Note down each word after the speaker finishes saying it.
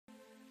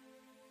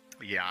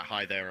Yeah,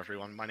 hi there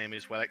everyone. My name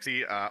is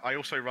Wellexy. I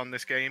also run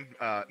this game,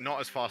 not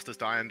as fast as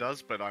Diane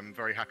does, but I'm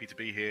very happy to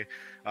be here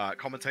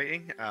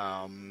commentating.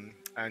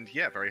 And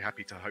yeah, very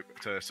happy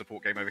to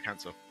support Game Over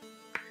Cancer.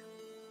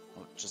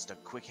 Oh, just a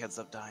quick heads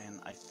up,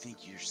 Diane. I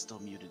think you're still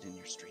muted in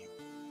your stream.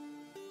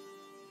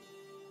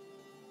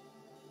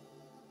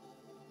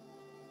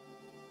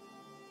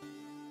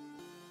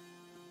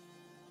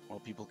 Well,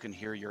 people can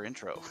hear your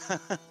intro.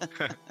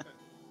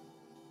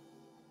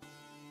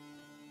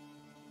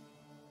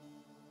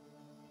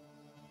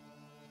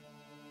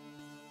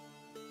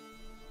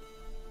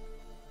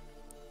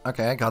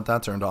 Okay, I got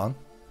that turned on.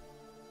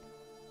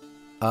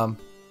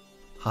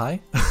 Hi?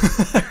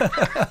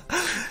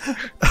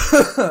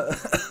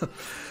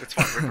 It's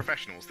fine, we're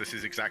professionals. This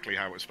is exactly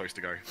how it's supposed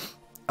to go.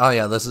 Oh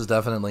yeah, this is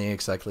definitely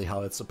exactly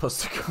how it's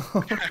supposed to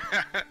go.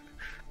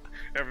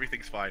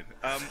 Everything's fine.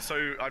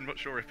 So I'm not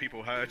sure if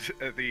people heard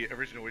the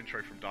original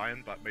intro from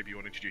Diane, but maybe you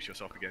want to introduce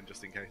yourself again,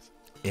 just in case.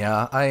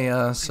 Yeah,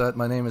 I said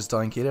my name is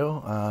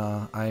Dyanketo.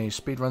 I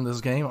speedrun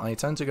this game. I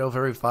tend to go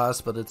very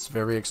fast, but it's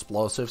very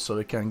explosive, so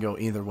it can go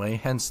either way,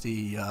 hence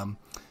the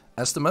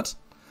estimate.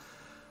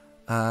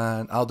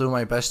 And I'll do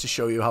my best to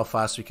show you how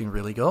fast we can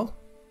really go.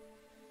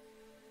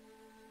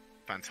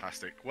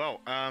 Fantastic. Well,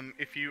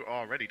 if you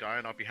are ready,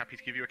 Diane, I'll be happy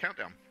to give you a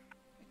countdown.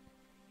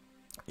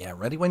 Yeah,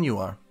 ready when you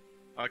are.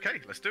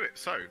 Okay, let's do it.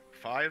 So,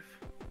 5,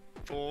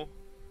 4,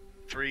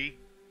 3,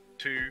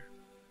 2,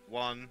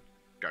 1,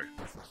 go.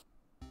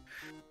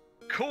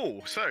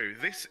 Cool. So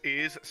this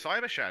is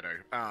Cyber Shadow.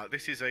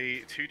 This is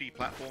a 2D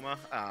platformer.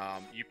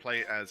 You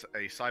play as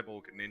a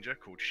cyborg ninja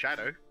called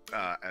Shadow,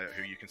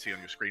 who you can see on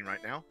your screen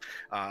right now.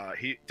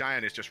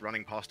 Diane is just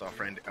running past our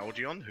friend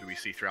Elgion, who we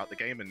see throughout the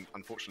game and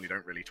unfortunately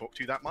don't really talk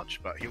to that much,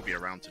 but he'll be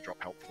around to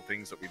drop helpful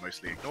things that we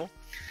mostly ignore.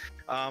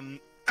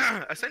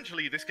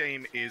 Essentially, this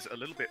game is a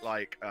little bit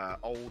like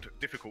old,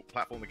 difficult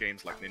platformer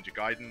games like Ninja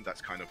Gaiden.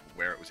 That's kind of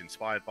where it was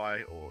inspired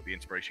by, or the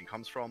inspiration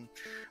comes from.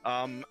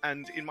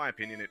 And in my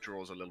opinion, it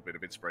draws a little bit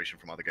of inspiration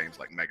from other games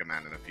like Mega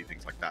Man and a few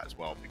things like that as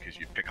well, because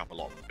you pick up a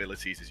lot of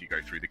abilities as you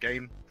go through the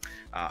game,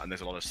 and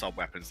there's a lot of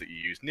sub-weapons that you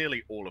use.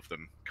 Nearly all of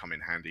them come in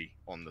handy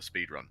on the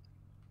speedrun.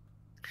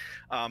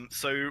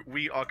 So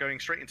we are going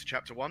straight into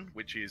Chapter 1,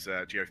 which is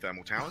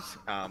Geothermal Towers.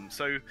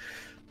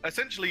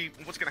 Essentially,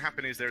 what's going to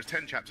happen is there's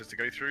 10 chapters to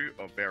go through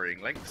of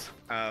varying lengths,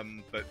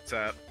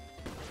 but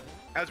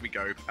as we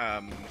go,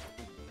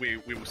 we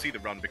will see the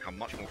run become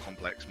much more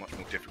complex, much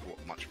more difficult,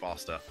 much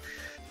faster.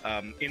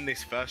 In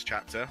this first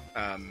chapter,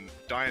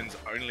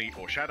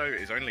 Shadow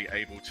is only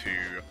able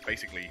to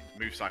basically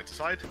move side to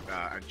side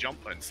and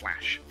jump and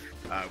slash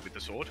with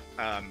the sword.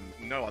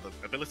 No other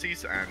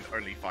abilities and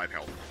only 5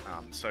 health.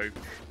 So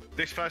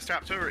this first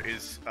chapter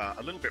is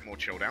a little bit more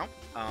chilled out,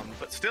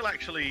 but still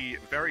actually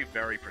very,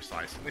 very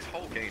precise. And this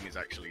whole game is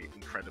actually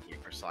incredibly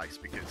precise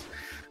because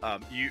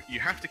you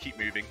have to keep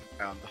moving.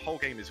 The whole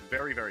game is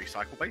very, very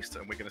cycle-based,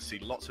 and we're going to see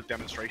lots of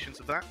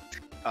demonstrations of that.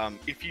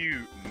 If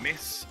you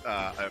miss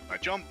a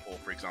jump, or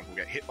for example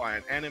get hit by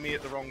an enemy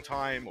at the wrong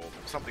time, or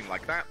something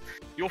like that,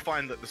 you'll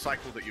find that the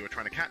cycle that you were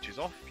trying to catch is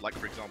off. Like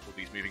for example,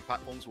 these moving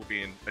platforms will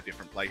be in a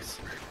different place,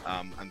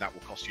 and that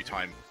will cost you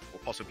time, or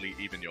possibly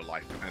even your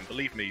life. And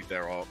believe me,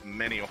 there are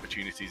many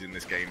opportunities in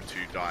this game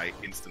to die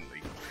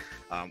instantly,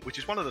 which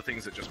is one of the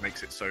things that just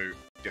makes it so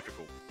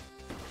difficult.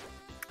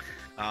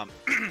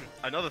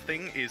 Another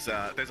thing is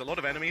there's a lot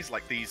of enemies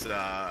like these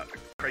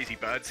crazy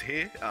birds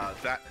here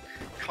that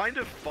kind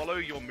of follow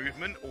your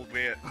movement,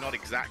 albeit not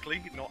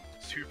exactly, not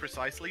too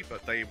precisely,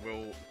 but they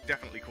will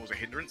definitely cause a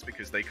hindrance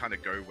because they kind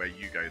of go where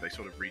you go. They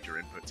sort of read your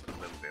inputs a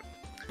little bit.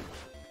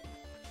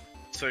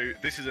 So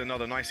this is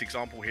another nice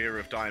example here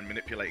of Diane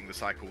manipulating the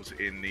cycles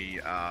in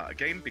the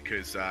game,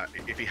 because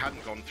if he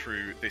hadn't gone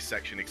through this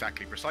section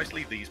exactly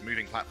precisely, these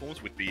moving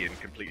platforms would be in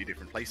completely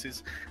different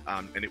places,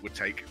 and it would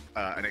take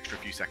an extra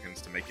few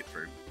seconds to make it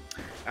through.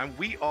 And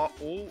we are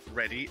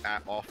already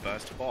at our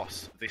first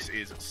boss. This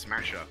is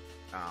Smasher.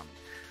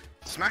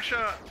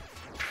 Smasher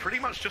pretty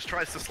much just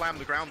tries to slam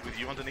the ground with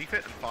you underneath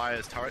it and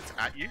fires turrets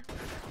at you.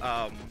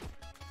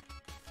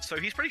 So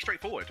he's pretty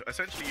straightforward.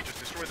 Essentially, you just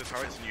destroy the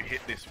turrets and you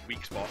hit this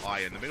weak spot eye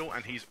in the middle,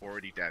 and he's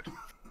already dead.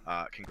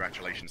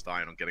 Congratulations,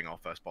 Diane, on getting our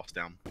first boss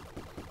down.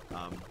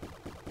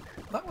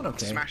 That one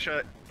okay.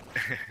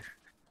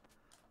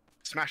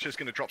 Smasher's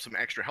going to drop some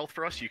extra health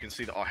for us. You can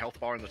see that our health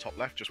bar in the top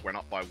left just went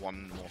up by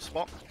 1 more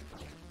spot.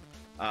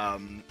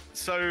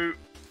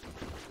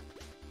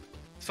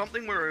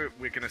 Something we're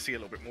going to see a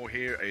little bit more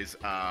here is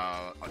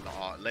our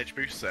ledge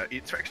boosts.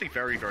 It's actually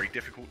very, very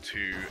difficult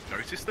to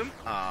notice them,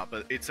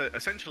 but it's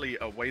essentially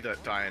a way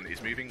that Diane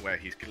is moving, where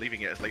he's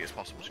leaving it as late as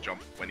possible to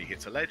jump when he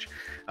hits a ledge,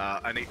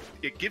 and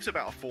it gives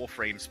about a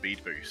 4-frame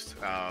speed boost.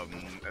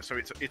 So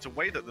it's a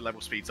way that the level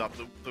speeds up.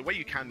 The way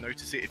you can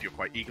notice it if you're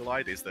quite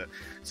eagle-eyed is that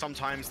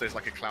sometimes there's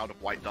like a cloud of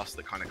white dust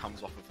that kind of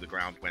comes off of the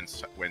ground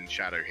when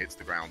Shadow hits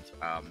the ground.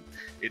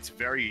 It's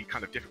very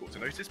kind of difficult to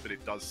notice, but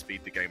it does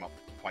speed the game up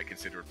quite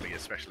considerably,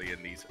 especially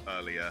in these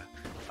earlier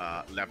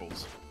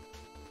levels.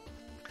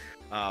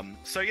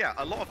 So yeah,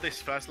 a lot of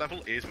this first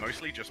level is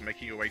mostly just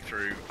making your way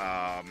through,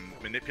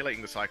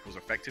 manipulating the cycles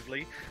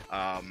effectively,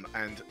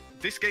 and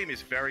this game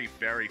is very,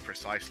 very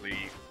precisely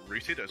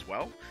routed as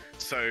well.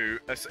 So,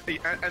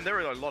 and there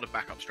are a lot of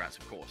backup strats,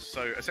 of course.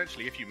 So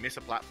essentially, if you miss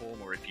a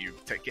platform or if you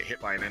get hit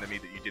by an enemy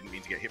that you didn't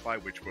mean to get hit by,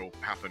 which will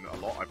happen a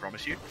lot, I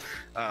promise you,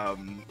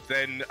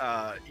 then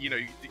you know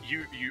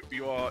you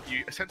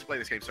tend to play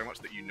this game so much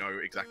that you know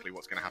exactly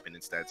what's going to happen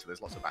instead. So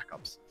there's lots of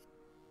backups.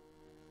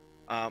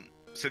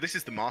 So this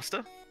is the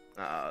Master,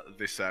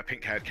 this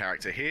pink-haired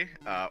character here.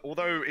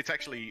 Although it's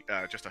actually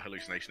just a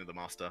hallucination of the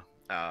Master.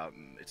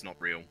 It's not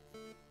real.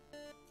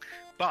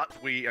 But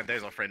and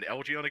there's our friend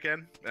Elgion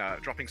again,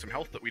 dropping some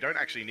health that we don't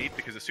actually need,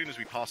 because as soon as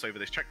we pass over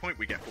this checkpoint,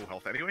 we get full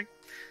health anyway.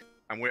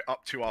 And we're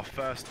up to our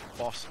first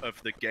boss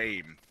of the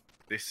game.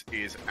 This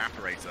is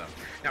Apparator.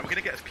 Now we're going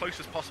to get as close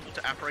as possible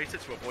to Apparator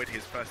to avoid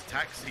his first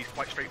attacks. He's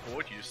quite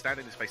straightforward. You just stand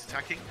in his face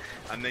attacking,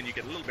 and then you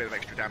get a little bit of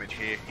extra damage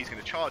here. He's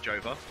going to charge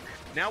over.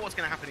 Now what's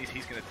going to happen is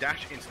he's going to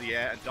dash into the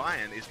air, and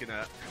Dyan is going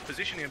to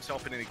position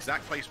himself in an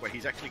exact place where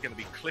he's actually going to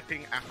be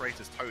clipping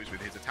Apparator's toes with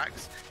his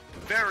attacks.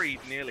 Very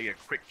nearly a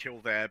quick kill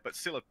there, but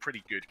still a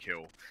pretty good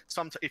kill.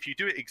 If you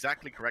do it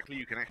exactly correctly,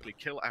 you can actually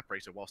kill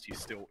Apparator whilst he's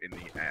still in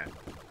the air.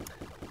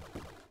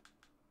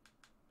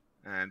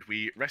 And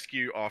we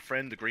rescue our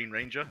friend, the Green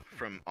Ranger,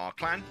 from our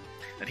clan,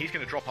 and he's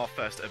going to drop our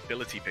first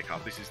ability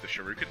pickup. This is the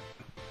Shuriken.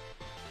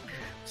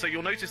 So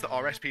you'll notice that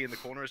our SP in the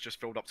corner has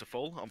just filled up to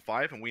full on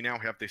 5, and we now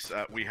have this,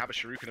 we have a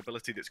Shuriken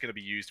ability that's going to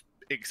be used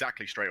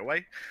exactly straight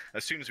away,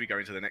 as soon as we go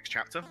into the next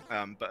chapter,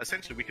 but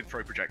essentially we can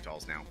throw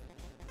projectiles now.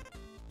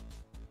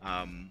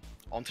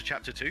 On to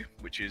chapter 2,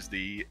 which is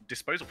the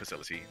disposal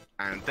facility,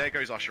 and there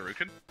goes our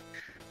Shuriken.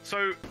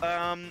 So,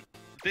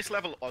 this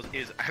level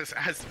is,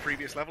 as the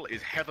previous level,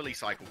 is heavily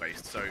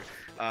cycle-based, so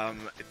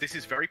this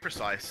is very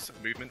precise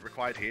movement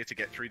required here to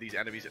get through these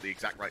enemies at the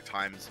exact right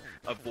times,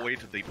 avoid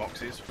the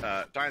boxes.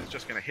 Dyan's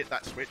just going to hit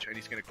that switch, and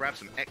he's going to grab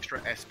some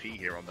extra SP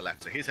here on the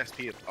left. So his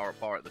SP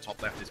bar at the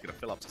top left is going to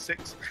fill up to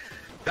 6.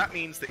 That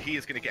means that he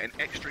is going to get an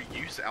extra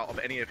use out of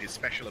any of his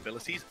special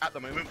abilities. At the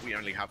moment, we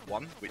only have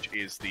one, which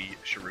is the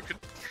Shuriken,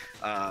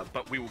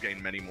 but we will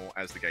gain many more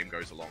as the game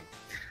goes along.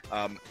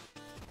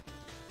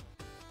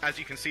 As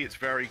you can see, it's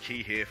very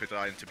key here for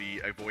Dyan to be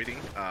avoiding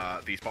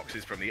these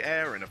boxes from the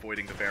air and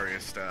avoiding the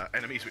various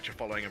enemies which are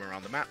following him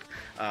around the map.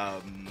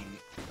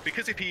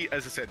 Because if he,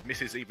 as I said,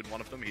 misses even one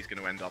of them, he's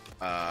going to end up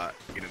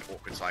in an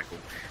awkward cycle.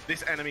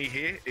 This enemy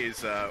here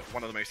is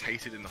one of the most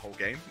hated in the whole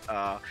game.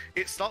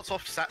 It starts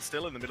off sat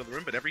still in the middle of the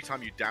room, but every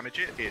time you damage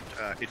it, it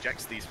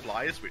ejects these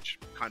flies which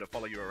kind of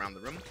follow you around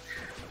the room.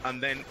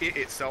 And then it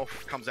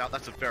itself comes out.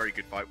 That's a very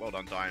good fight. Well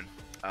done, Dyan.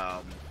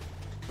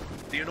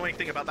 The annoying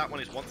thing about that one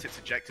is once it's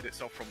ejected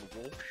itself from the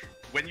wall,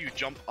 when you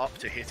jump up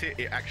to hit it,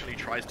 it actually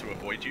tries to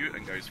avoid you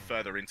and goes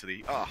further into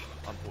the...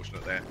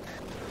 unfortunate there.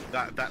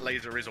 That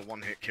laser is a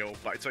one-hit kill,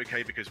 but it's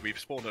okay because we've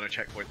spawned on a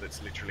checkpoint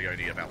that's literally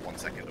only about 1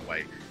 second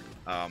away.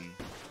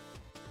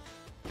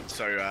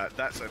 So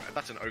that's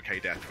an okay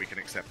death. We can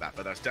accept that,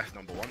 but that's death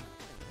number 1.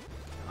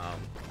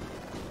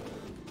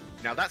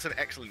 Now that's an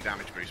excellent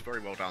damage boost,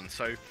 very well done.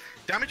 So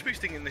damage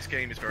boosting in this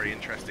game is very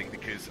interesting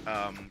because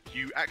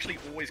you actually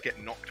always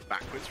get knocked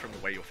backwards from the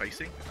way you're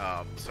facing.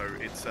 So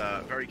it's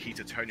very key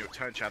to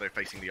turn shadow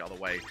facing the other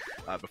way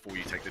before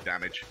you take the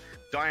damage.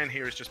 Dyan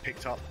here has just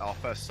picked up our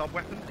first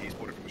sub-weapon. He's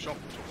bought it from the shop,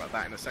 we'll talk about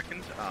that in a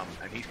second.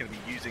 And he's going to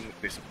be using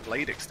this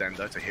blade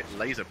extender to hit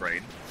Laser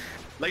Brain.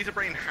 Laser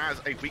Brain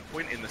has a weak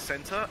point in the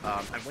center,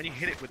 and when you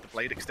hit it with the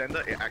blade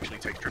extender, it actually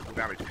takes triple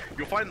damage.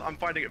 You'll find I'm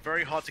finding it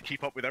very hard to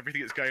keep up with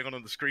everything that's going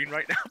on the screen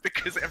right now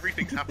because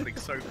everything's happening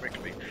so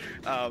quickly.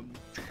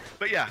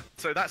 But yeah,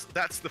 so that's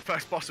the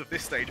first boss of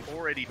this stage,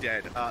 already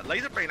dead.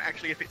 Laser Brain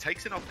actually, if it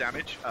takes enough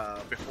damage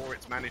before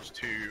it's managed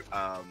to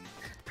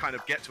kind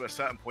of get to a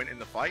certain point in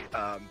the fight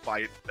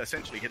by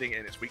essentially hitting it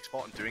in its weak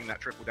spot and doing that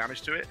triple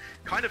damage to it,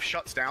 kind of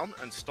shuts down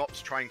and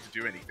stops trying to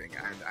do anything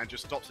and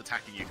just stops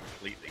attacking you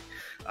completely.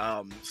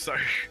 So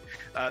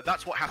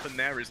that's what happened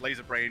there. Is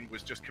Laser Brain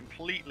was just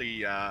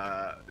completely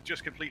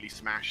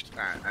smashed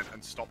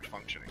and stopped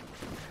functioning.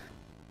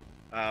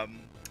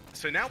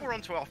 So now we're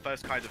on to our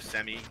first kind of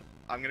semi,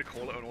 I'm going to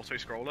call it an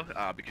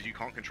auto-scroller, because you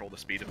can't control the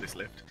speed of this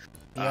lift.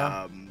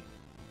 Yeah.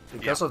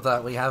 Because of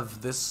that, we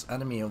have this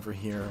enemy over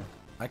here.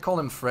 I call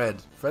him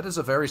Fred. Fred is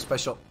a very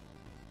special...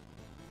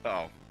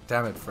 Oh.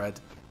 Damn it, Fred.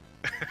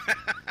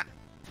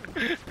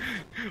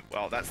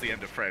 Well, that's the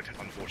end of Fred,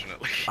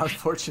 unfortunately.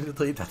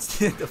 Unfortunately, that's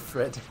the end of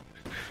Fred.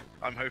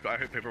 I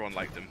hope everyone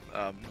liked him.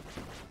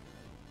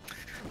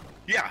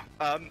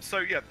 So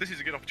yeah, this is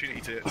a good opportunity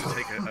to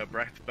take a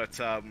breath, but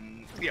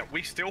yeah,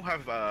 we still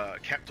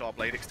have kept our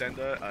blade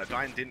extender.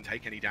 Dyan didn't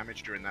take any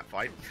damage during that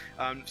fight,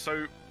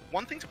 so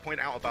one thing to point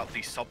out about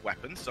these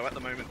sub-weapons, so at the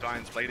moment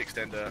Dyan's Blade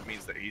Extender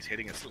means that he's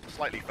hitting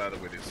slightly further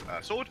with his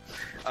sword,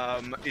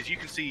 is you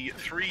can see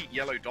 3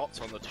 yellow dots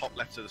on the top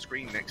left of the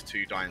screen next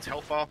to Dyan's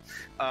health bar,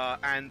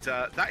 and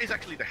that is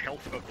actually the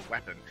health of the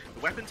weapon. The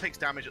weapon takes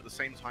damage at the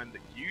same time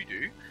that you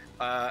do,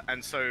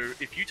 and so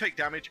if you take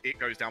damage, it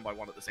goes down by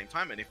 1 at the same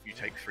time, and if you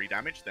take 3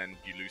 damage, then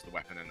you lose the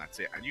weapon and that's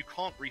it. And you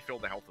can't refill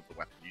the health of the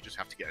weapon, you just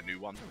have to get a new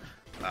one.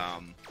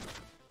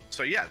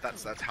 So yeah,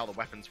 that's how the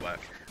weapons work.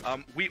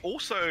 We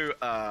also,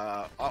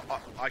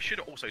 I should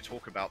also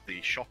talk about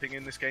the shopping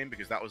in this game,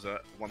 because that was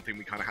one thing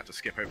we kind of had to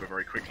skip over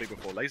very quickly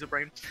before Laser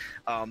Brain.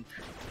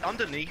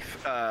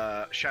 Underneath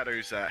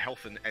Shadow's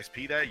health and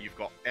SP there, you've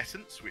got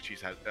Essence, which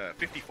is at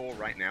 54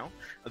 right now.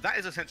 That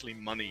is essentially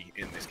money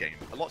in this game.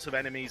 Lots of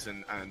enemies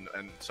and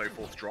so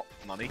forth drop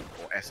money,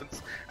 or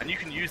Essence, and you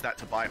can use that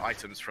to buy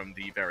items from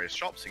the various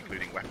shops,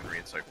 including weaponry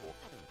and so forth.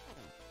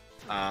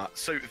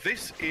 So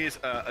this is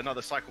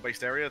another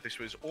cycle-based area. This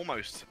was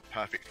almost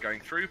perfect going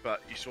through,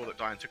 but you saw that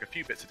Dyan took a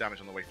few bits of damage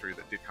on the way through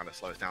that did kind of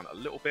slow us down a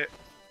little bit.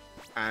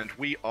 And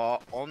we are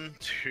on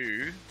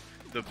to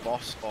the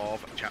boss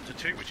of Chapter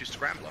 2, which is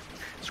Scrambler.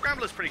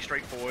 Scrambler's pretty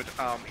straightforward.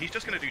 He's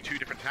just going to do 2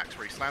 different attacks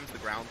where he slams the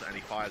ground and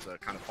he fires a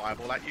kind of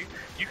fireball at you.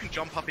 You can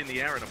jump up in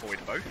the air and avoid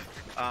both.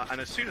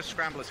 And as soon as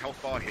Scrambler's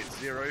health bar hits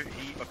 0,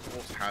 he, of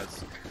course,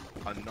 has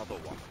another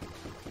one.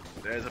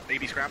 There's a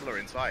baby Scrambler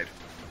inside,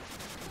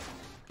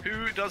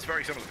 who does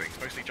very similar things,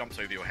 mostly jumps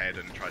over your head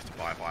and tries to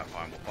fire more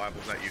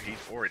fireballs at you. He's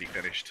already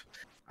finished,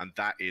 and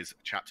that is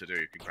Chapter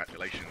 2.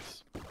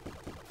 Congratulations.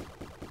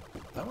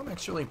 That one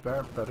actually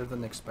better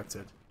than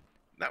expected.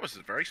 That was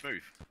very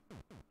smooth.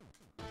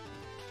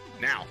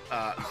 Now,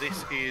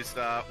 this is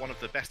one of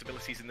the best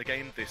abilities in the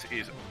game. This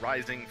is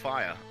Rising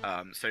Fire.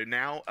 So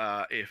now,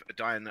 if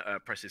Dyan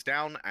presses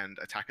down and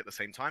attack at the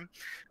same time,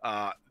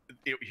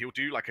 he'll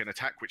do like an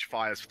attack which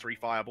fires 3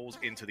 fireballs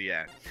into the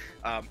air.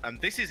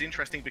 And this is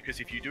interesting because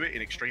if you do it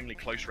in extremely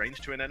close range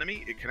to an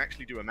enemy, it can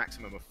actually do a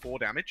maximum of 4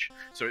 damage.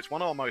 So it's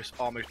one of our most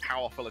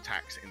powerful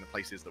attacks in the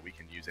places that we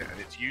can use it, and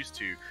it's used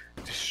to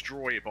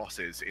destroy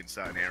bosses in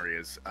certain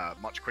areas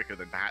much quicker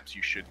than perhaps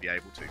you should be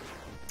able to.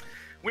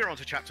 We're on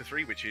to Chapter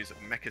 3, which is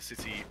Mecha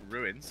City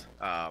Ruins.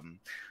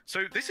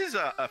 So this is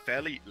a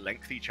fairly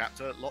lengthy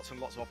chapter, lots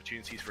and lots of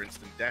opportunities for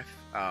instant death.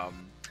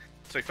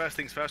 So first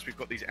things first, we've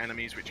got these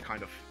enemies which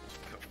kind of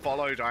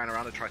follow Dyan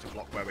around and try to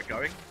block where we're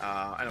going.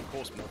 And of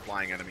course, more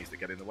flying enemies that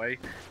get in the way.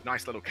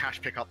 Nice little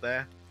cash pickup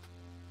there.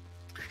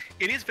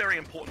 It is very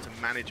important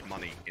to manage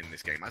money in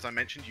this game. As I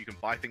mentioned, you can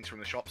buy things from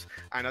the shops,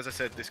 and as I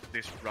said, this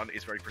run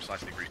is very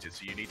precisely routed,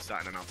 so you need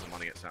certain amounts of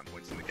money at certain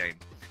points in the game.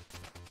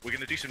 We're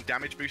going to do some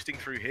damage boosting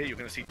through here. You're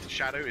going to see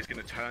Shadow is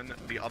going to turn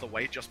the other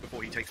way just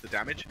before he takes the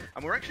damage.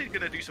 And we're actually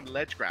going to do some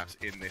ledge grabs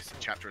in this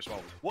chapter as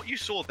well. What you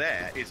saw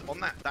there is on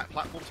that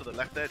platform to the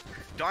left there,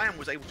 Dyan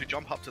was able to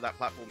jump up to that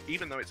platform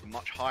even though it's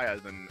much higher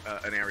than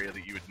an area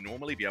that you would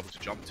normally be able to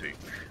jump to.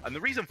 And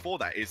the reason for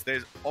that is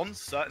there's on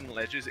certain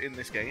ledges in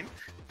this game,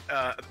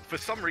 for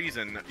some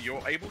reason,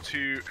 you're able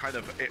to kind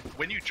of,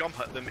 when you jump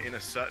at them in a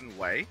certain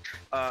way,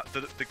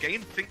 the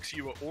game thinks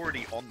you are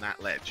already on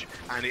that ledge,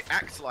 and it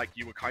acts like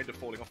you were kind of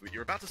falling off of it.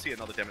 You're about to see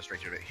another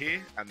demonstration of it here,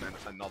 and then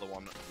another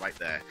one right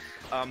there.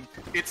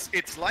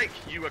 It's like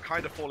you were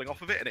kind of falling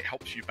off of it, and it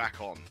helps you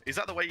back on. Is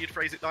that the way you'd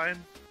phrase it, Dyan?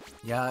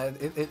 Yeah,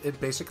 it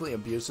basically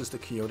abuses the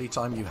coyote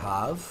time you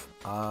have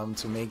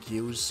to make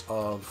use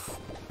of,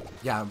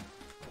 yeah,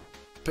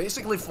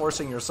 basically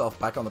forcing yourself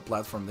back on the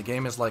platform. The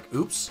game is like,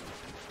 oops.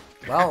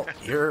 Well,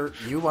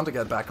 you want to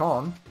get back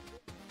on.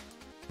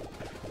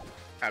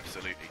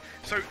 Absolutely.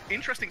 So,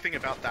 interesting thing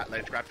about that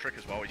ledge grab trick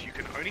as well is you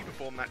can only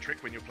perform that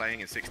trick when you're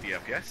playing in 60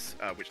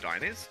 FPS, which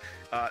Dyan is.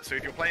 So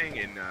if you're playing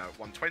in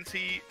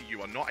 120,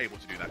 you are not able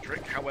to do that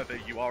trick. However,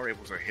 you are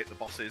able to hit the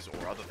bosses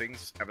or other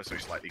things ever so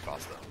slightly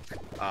faster.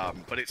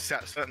 But it's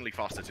certainly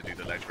faster to do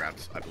the ledge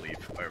grabs, I believe,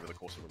 over the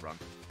course of the run.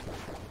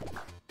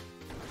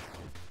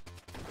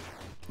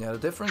 Yeah, the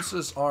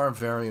differences are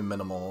very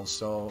minimal,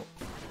 so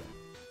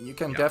you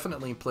can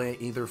definitely play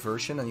either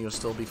version and you'll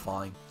still be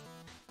fine.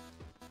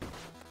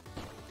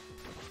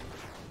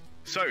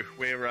 So,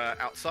 we're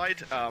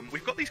outside.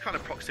 We've got these kind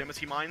of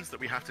proximity mines that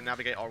we have to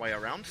navigate our way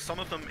around. Some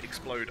of them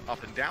explode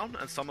up and down,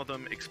 and some of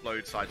them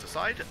explode side to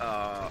side.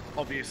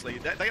 Obviously,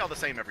 they are the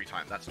same every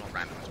time. That's not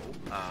random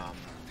at all.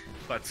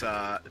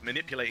 But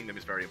manipulating them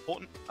is very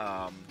important.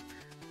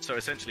 So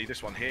essentially,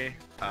 this one here,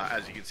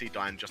 as you can see,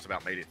 Dyan just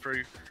about made it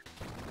through.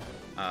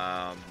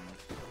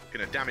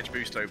 Gonna damage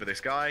boost over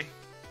this guy.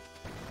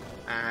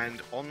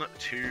 And on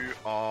to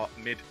our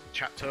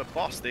mid-chapter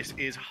boss. This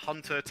is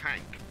Hunter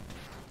Tank.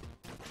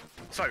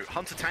 So,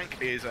 Hunter Tank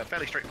is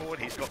fairly straightforward.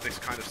 He's got this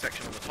kind of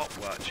section on the top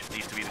which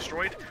needs to be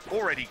destroyed.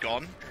 Already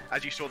gone.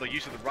 As you saw, the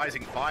use of the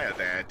Rising Fire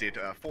there did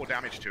 4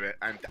 damage to it,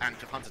 and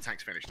Hunter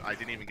Tank's finished. I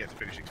didn't even get to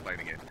finish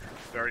explaining it.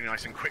 Very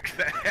nice and quick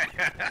there.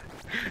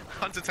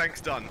 Hunter Tank's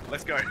done.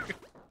 Let's go.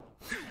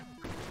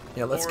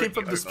 Yeah, let's keep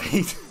up the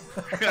speed.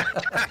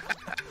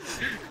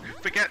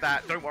 Forget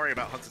that. Don't worry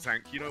about Hunter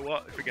Tank. You know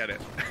what? Forget it.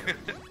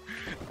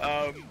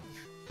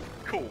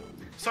 Cool.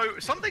 So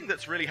something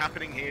that's really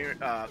happening here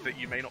that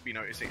you may not be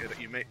noticing,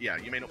 you may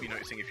not be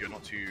noticing if you're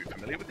not too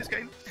familiar with this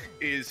game,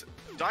 is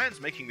Dyan's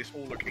making this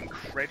all look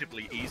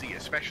incredibly easy,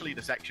 especially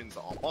the sections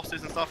that aren't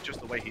bosses and stuff. Just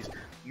the way he's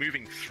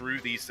moving through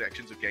these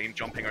sections of game,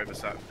 jumping over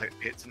certain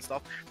pits and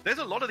stuff. There's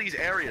a lot of these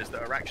areas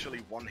that are actually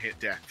one-hit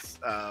deaths,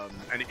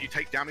 and if you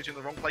take damage in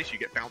the wrong place, you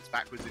get bounced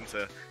backwards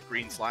into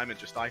green slime and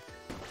just die.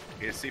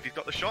 Here's see if he's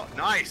got the shot.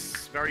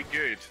 Nice, very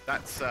good.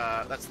 That's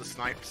the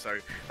snipe. So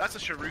that's a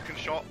shuriken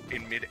shot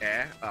in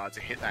mid-air to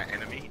hit that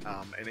enemy.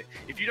 And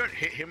if you don't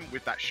hit him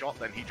with that shot,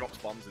 then he drops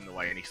bombs in the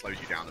way and he slows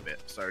you down a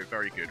bit. So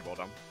very good, well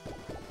done.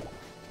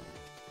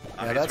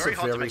 Yeah, that's a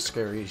very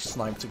scary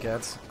snipe to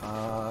get.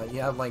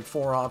 You have like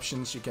 4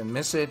 options. You can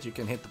miss it. You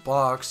can hit the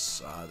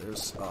box.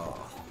 It's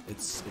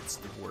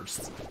the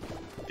worst.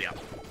 Yeah.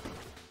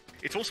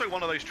 It's also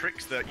one of those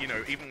tricks that, you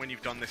know, even when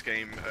you've done this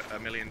game a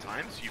million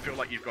times, you feel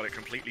like you've got it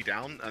completely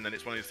down, and then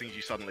it's one of those things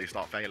you suddenly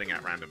start failing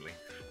at randomly,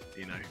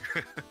 you know?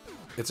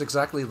 It's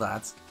exactly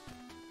that.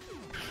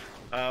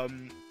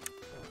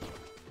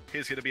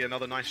 Here's going to be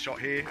another nice shot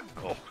here.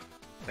 Oh,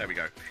 there we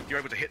go. You're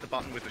able to hit the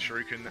button with the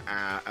shuriken,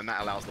 and that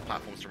allows the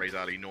platforms to raise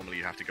early. Normally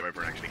you have to go over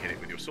and actually hit it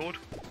with your sword.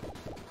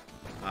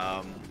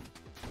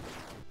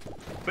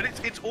 But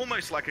it's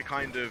almost like a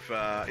kind of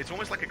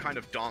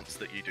dance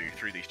that you do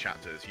through these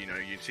chapters. You know,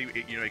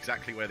 you know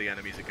exactly where the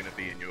enemies are going to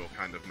be, and you're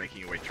kind of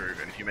making your way through.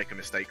 And if you make a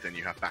mistake, then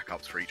you have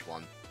backups for each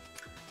one.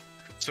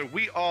 So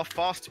we are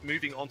fast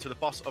moving on to the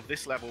boss of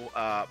this level,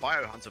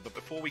 Biohunter, but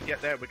before we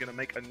get there, we're going to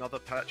make another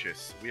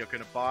purchase. We are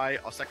going to buy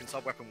our second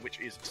sub-weapon, which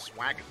is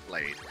Swag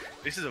Blade.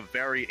 This is a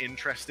very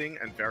interesting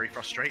and very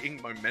frustrating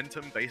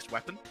momentum-based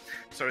weapon.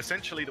 So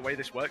essentially the way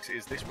this works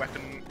is this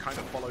weapon kind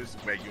of follows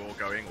where you're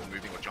going or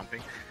moving or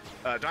jumping.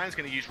 Dyan's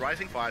going to use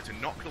Rising Fire to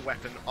knock the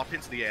weapon up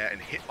into the air and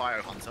hit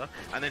Biohunter,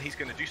 and then he's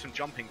going to do some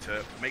jumping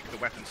to make the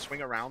weapon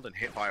swing around and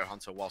hit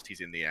Biohunter whilst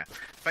he's in the air.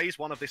 Phase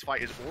 1 of this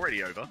fight is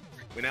already over.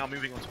 We're now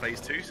moving on to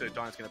Phase 2, so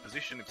Dyan's going to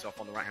position himself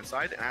on the right-hand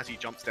side, and as he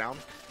jumps down,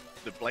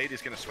 the blade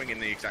is going to swing in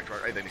the exact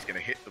right way, then he's going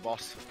to hit the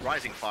boss,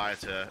 Rising Fire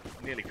to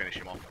nearly finish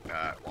him off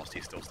whilst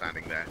he's still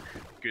standing there.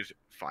 Good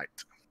fight.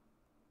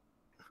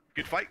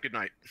 Good fight, good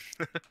night.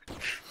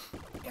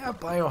 Yeah,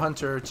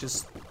 Biohunter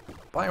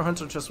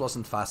just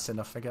wasn't fast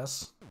enough, I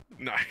guess.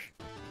 No.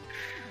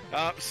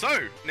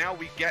 So, now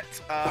we get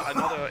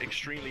another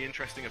extremely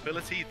interesting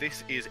ability.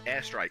 This is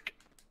Airstrike.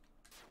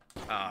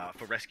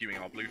 For rescuing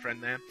our blue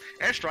friend there.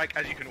 Airstrike,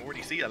 as you can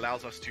already see,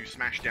 allows us to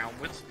smash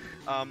downwards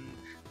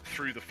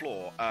through the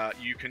floor.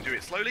 You can do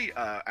it slowly,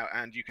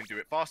 and you can do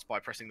it fast by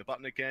pressing the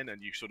button again,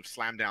 and you sort of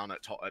slam down at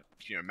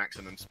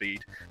maximum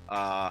speed.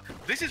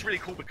 This is really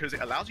cool because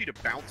it allows you to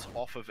bounce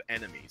off of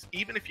enemies,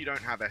 even if you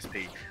don't have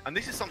SP. And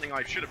this is something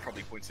I should have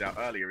probably pointed out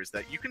earlier, is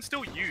that you can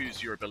still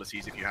use your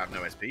abilities if you have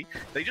no SP.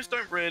 They just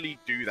don't really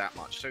do that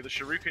much. So the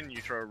shuriken,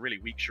 you throw a really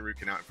weak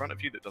shuriken out in front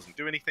of you that doesn't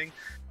do anything.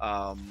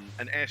 An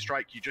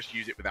airstrike, you just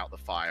use it without the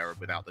fire,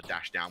 without the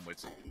dash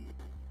downwards.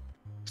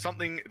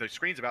 The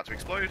screen's about to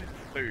explode.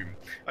 Boom.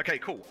 Okay,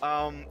 cool.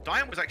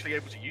 Dyan was actually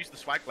able to use the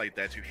Swag Blade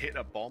there to hit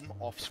a bomb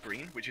off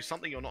screen, which is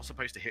something you're not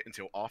supposed to hit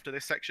until after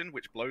this section,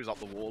 which blows up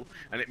the wall,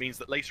 and it means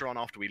that later on,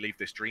 after we leave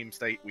this dream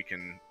state, we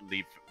can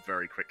leave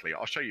very quickly.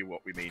 I'll show you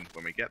what we mean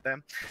when we get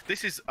there.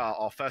 This is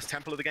our first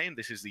temple of the game.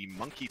 This is the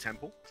Monkey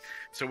Temple.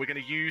 So we're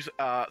going to use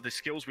the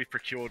skills we've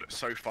procured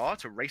so far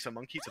to race a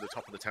monkey to the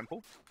top of the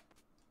temple.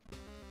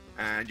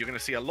 And you're going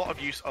to see a lot of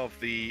use of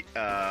the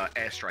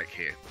airstrike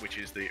here, which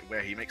is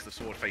where he makes the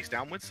sword face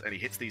downwards, and he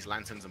hits these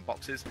lanterns and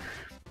boxes.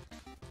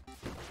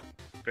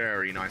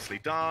 Very nicely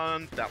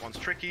done. That one's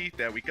tricky.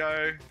 There we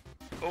go.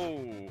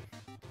 Oh,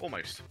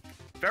 almost.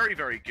 Very,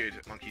 very good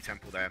Monkey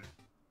Temple there.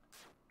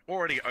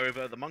 Already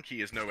over. The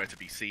monkey is nowhere to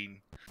be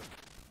seen.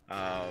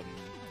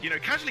 You know,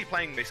 casually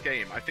playing this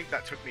game, I think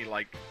that took me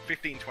like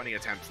 15, 20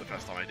 attempts the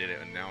first time I did it,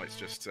 and now it's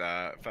just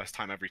first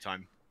time every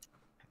time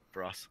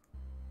for us.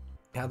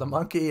 Yeah, the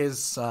monkey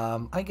is,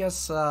 I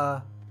guess,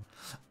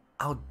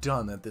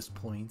 outdone at this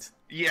point.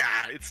 Yeah,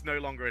 it's no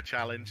longer a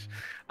challenge.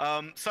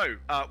 So,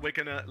 we're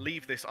going to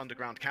leave this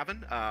underground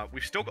cavern.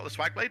 We've still got the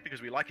Swag Blade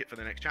because we like it for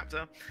the next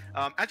chapter.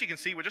 As you can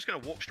see, we're just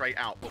going to walk straight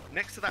out. But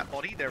next to that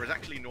body, there is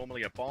actually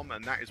normally a bomb,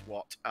 and that is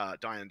what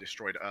Dyan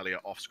destroyed earlier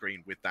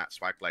off-screen with that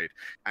Swag Blade.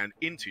 And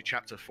into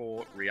Chapter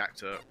 4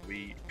 Reactor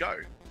we go.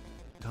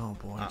 Oh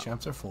boy,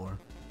 Chapter 4.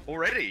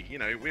 Already, you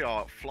know, we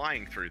are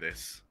flying through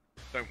this.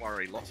 Don't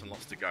worry, lots and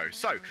lots to go.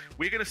 So,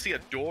 we're going to see a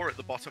door at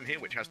the bottom here,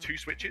 which has 2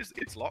 switches.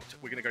 It's locked.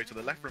 We're going to go to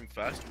the left room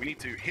first. We need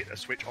to hit a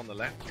switch on the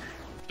left.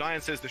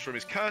 Dyan says this room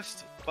is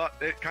cursed, but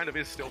it kind of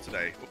is still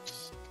today.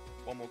 Oops.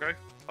 One more go.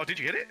 Oh, did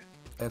you hit it?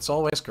 It's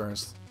always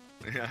cursed.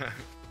 Yeah.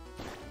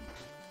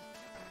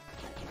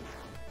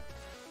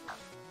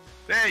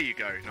 There you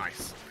go.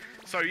 Nice.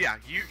 So yeah,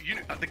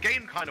 the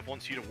game kind of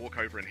wants you to walk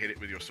over and hit it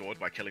with your sword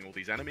by killing all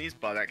these enemies,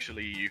 but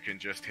actually you can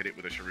just hit it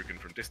with a shuriken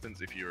from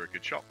distance if you're a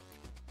good shot.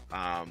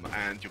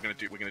 And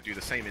we're gonna do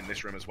the same in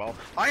this room as well.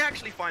 I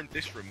actually find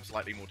this room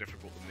slightly more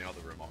difficult than the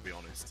other room, I'll be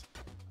honest.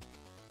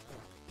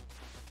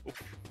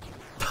 Oof.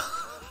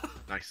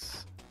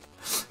 Nice.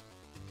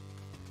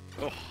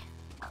 Oh.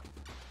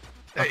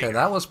 There Okay, you go.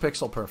 that was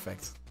pixel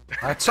perfect.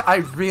 I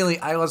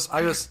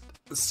was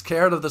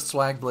scared of the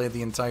swag blade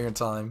the entire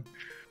time.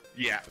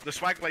 Yeah, the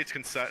swag blades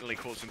can certainly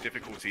cause some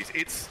difficulties.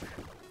 It's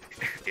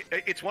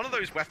one of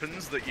those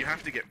weapons that you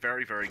have to get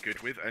very, very good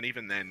with, and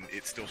even then,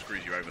 it still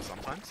screws you over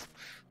sometimes.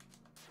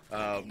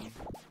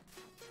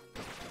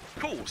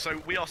 Cool, so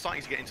we are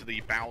starting to get into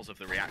the bowels of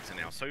the reactor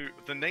now. So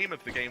the name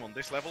of the game on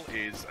this level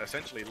is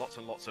essentially lots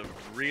and lots of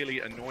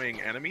really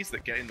annoying enemies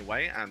that get in the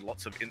way and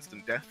lots of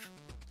instant death.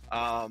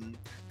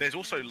 There's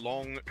also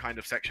long kind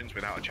of sections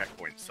without a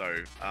checkpoint, so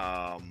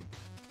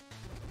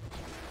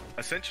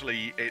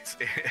essentially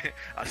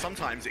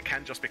sometimes it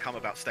can just become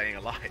about staying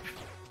alive.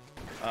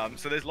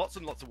 So there's lots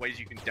and lots of ways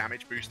you can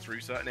damage boost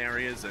through certain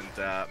areas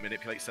and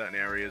manipulate certain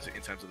areas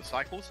in terms of the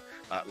cycles.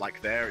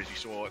 Like there, as you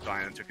saw,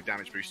 Diane took a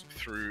damage boost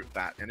through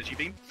that energy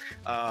beam.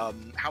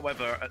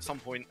 However, at some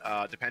point,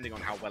 depending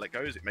on how well it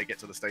goes, it may get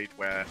to the stage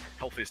where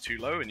health is too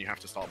low and you have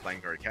to start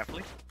playing very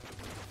carefully.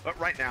 But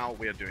right now,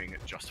 we are doing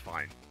just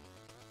fine.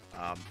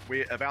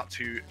 We're about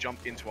to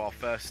jump into our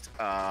first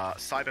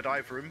cyber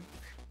dive room,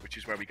 which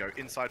is where we go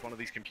inside one of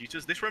these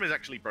computers. This room is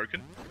actually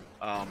broken,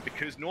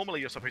 because normally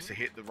you're supposed to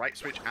hit the right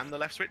switch and the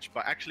left switch,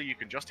 but actually you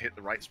can just hit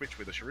the right switch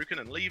with a shuriken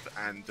and leave,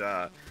 and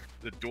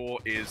the door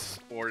is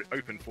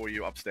open for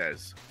you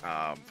upstairs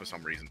for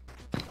some reason.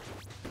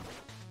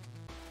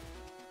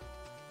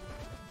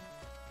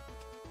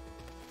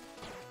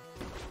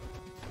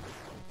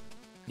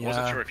 Yeah.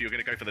 Wasn't sure if you were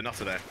going to go for the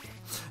nutter there.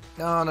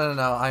 No.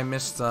 I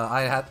missed.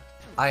 I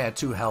had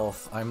 2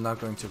 health. I'm not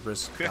going to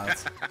risk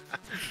that.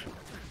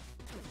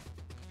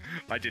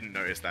 I didn't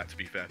notice that, to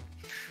be fair.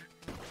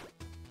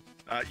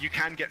 You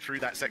can get through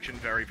that section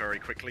very, very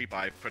quickly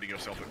by putting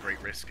yourself at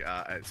great risk.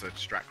 It's a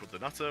strat called the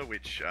Nutter,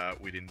 which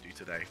we didn't do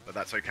today, but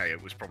that's okay.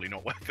 It was probably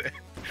not worth it.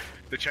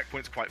 The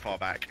checkpoint's quite far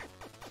back.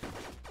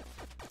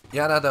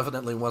 Yeah, that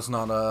definitely was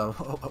not a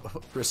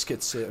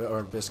brisket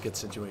or biscuit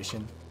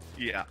situation.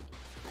 Yeah.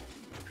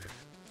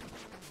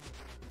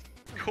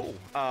 Cool.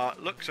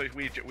 Look, so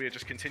we are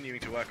just continuing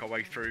to work our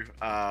way through.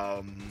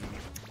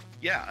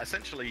 Yeah,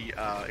 essentially,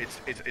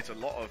 it's a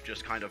lot of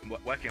just kind of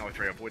working our way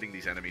through, avoiding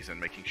these enemies, and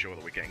making sure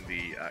that we're getting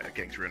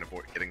through and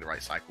getting the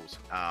right cycles.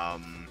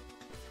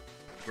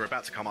 We're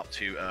about to come up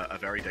to a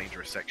very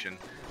dangerous section,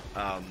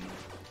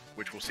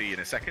 which we'll see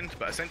in a second.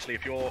 But essentially,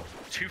 if you're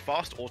too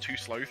fast or too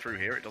slow through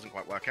here, it doesn't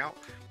quite work out.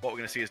 What we're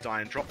going to see is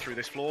Diane drop through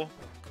this floor,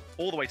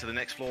 all the way to the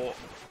next floor,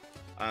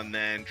 and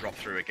then drop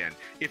through again.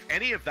 If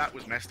any of that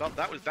was messed up,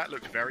 that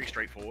looked very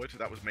straightforward.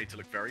 That was made to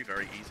look very,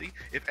 very easy.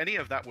 If any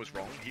of that was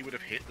wrong, he would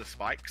have hit the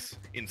spikes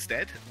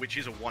instead, which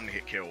is a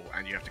one-hit kill,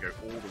 and you have to go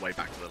all the way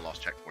back to the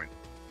last checkpoint.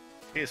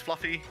 Here's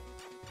Fluffy.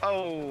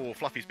 Oh,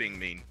 Fluffy's being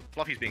mean.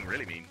 Fluffy's being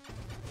really mean.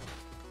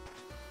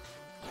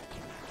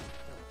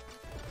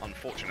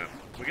 Unfortunate.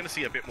 We're going to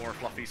see a bit more of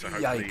Fluffy, so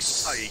hopefully...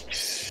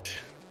 Yikes.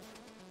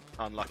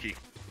 Unlucky.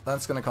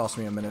 That's gonna cost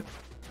me a minute.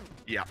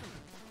 Yeah.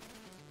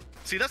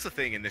 See, that's the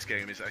thing in this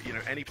game, is that,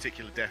 any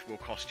particular death will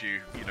cost you,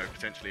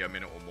 potentially a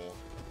minute or more.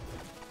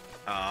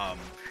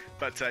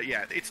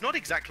 Yeah, it's not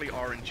exactly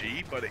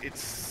RNG, but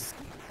it's...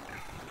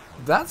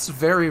 That's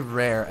very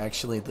rare,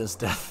 actually, this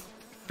death.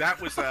 That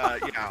was, yeah,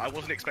 I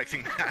wasn't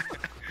expecting that.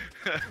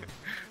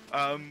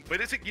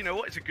 But it's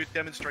it's a good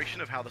demonstration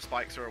of how the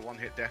spikes are a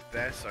one-hit death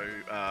there, so,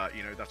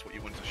 that's what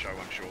you wanted to show,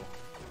 I'm sure.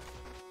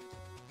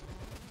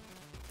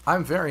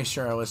 I'm very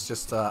sure I was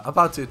just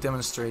about to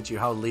demonstrate you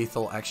how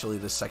lethal actually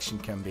this section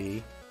can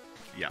be.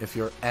 Yeah. If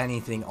you're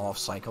anything off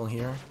cycle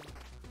here.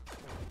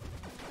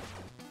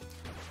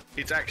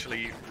 It's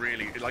actually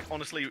really,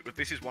 honestly,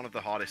 this is one of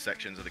the hardest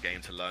sections of the game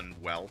to learn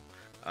well.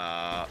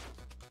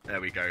 There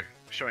we go.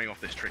 Showing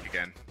off this trick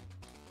again.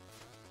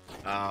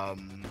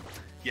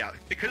 Yeah,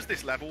 because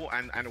this level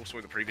and also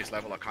the previous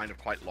level are kind of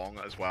quite long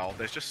as well,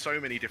 there's just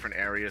so many different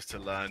areas to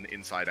learn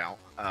inside out.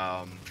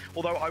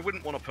 Although I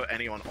wouldn't want to put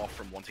anyone off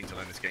from wanting to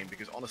learn this game,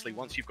 because honestly,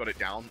 once you've got it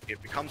down,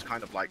 it becomes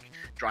kind of like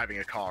driving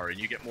a car, and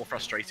you get more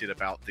frustrated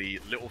about the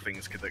little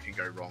things that can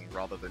go wrong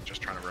rather than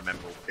just trying to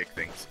remember all the big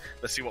things.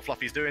 Let's see what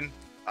Fluffy's doing.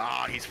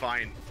 Ah, he's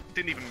fine.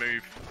 Didn't even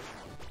move.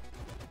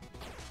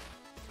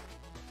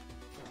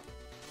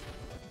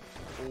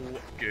 All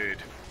good.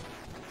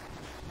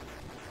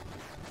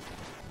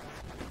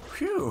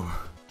 Phew.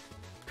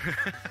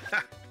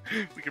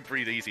 We can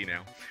breathe easy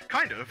now.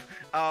 Kind of.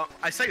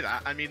 I say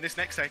that, I mean, this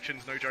next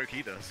section's no joke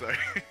either, so...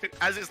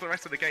 as is the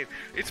rest of the game.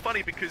 It's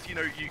funny because, you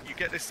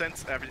get this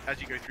sense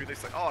as you go through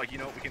this, like, oh,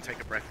 we can take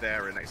a breath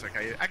there and it's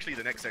okay. Actually,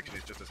 the next section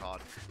is just as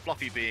hard.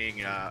 Fluffy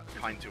being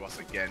kind to us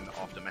again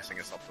after messing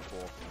us up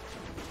before.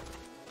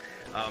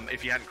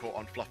 If you hadn't caught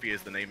on, Fluffy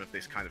is the name of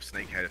this kind of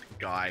snakehead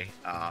guy.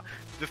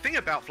 The thing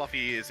about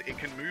Fluffy is it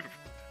can move...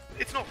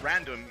 It's not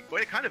random,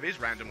 but it kind of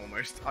is random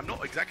almost. I'm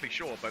not exactly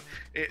sure, but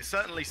it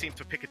certainly seems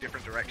to pick a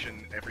different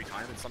direction every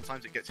time, and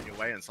sometimes it gets in your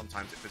way, and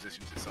sometimes it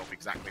positions itself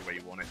exactly where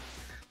you want it.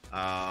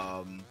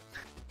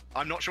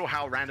 I'm not sure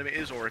how random it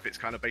is, or if it's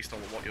kind of based on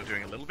what you're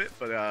doing a little bit,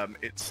 but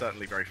it's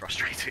certainly very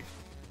frustrating.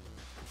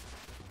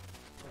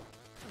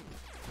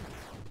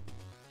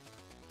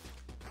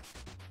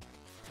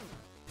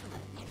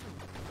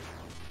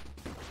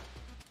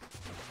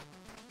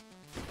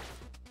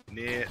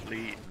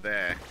 Nearly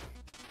there.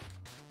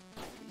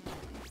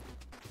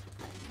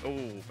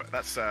 Oh,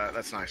 that's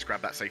nice.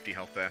 Grab that safety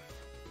health there.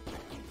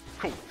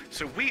 Cool.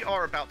 So we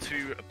are about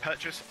to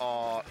purchase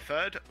our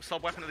third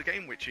sub-weapon of the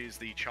game, which is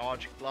the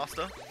Charge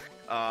Blaster.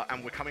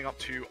 And we're coming up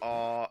to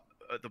our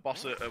the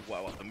boss,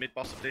 the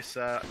mid-boss of this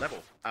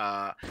level.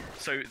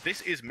 So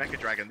this is Mecha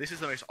Dragon. This is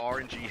the most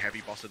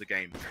RNG-heavy boss of the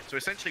game. So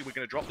essentially, we're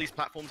going to drop these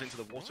platforms into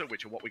the water,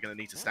 which are what we're going to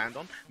need to stand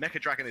on.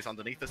 Mecha Dragon is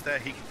underneath us there.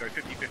 He can go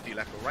 50-50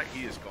 left or right.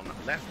 He has gone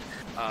left.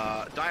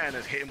 Diane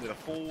has hit him with a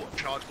full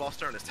Charge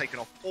Blaster and has taken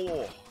off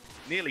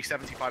nearly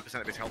 75%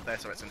 of his health there,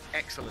 so it's an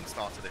excellent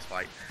start to this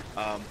fight.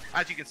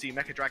 As you can see,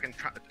 Mecha Dragon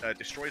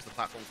destroys the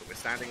platforms that we're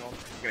standing on.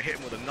 We're going to hit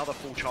him with another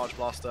full Charge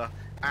Blaster,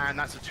 and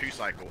that's a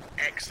 2-cycle.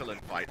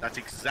 Excellent fight. That's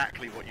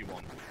exactly what you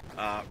want.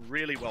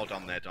 Really well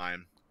done there,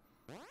 Diane.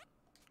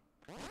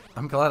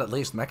 I'm glad at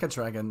least Mecha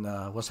Dragon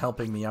was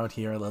helping me out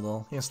here a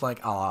little. He's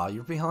like, "Ah,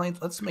 you're behind.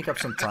 Let's make up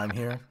some time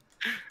here."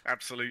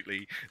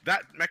 Absolutely.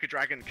 That Mecha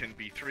Dragon can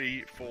be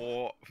 3,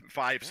 4,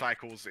 5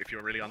 cycles if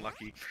you're really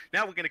unlucky.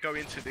 Now we're going to go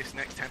into this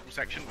next temple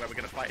section where we're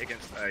going to fight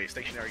against a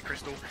stationary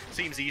crystal.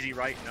 Seems easy,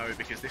 right? No,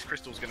 because this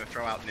crystal is going to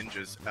throw out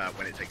ninjas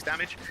when it takes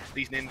damage.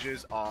 These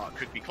ninjas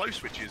could be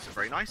close, which is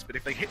very nice, but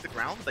if they hit the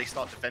ground, they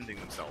start defending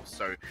themselves.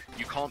 So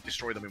you can't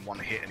destroy them in one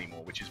hit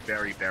anymore, which is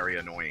very, very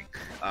annoying.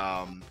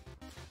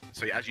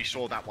 So as you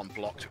saw, that one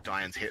blocked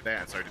Diane's hit there,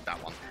 and so did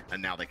that one,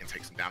 and now they can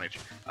take some damage.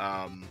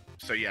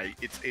 So yeah,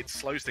 it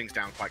slows things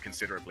down quite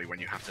considerably when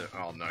you have to...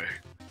 Oh no,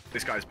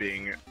 this guy's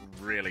being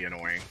really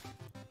annoying.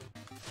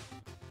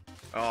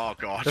 Oh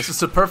god. This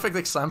is a perfect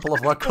example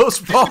of what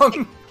goes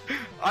wrong.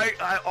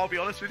 I'll be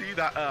honest with you,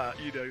 that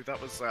that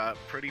was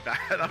pretty bad.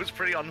 That was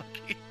pretty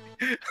unlucky.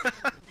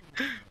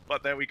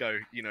 But there we go.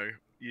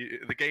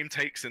 The game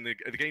takes and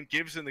the game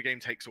gives and the game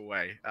takes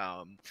away.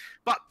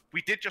 But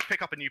we did just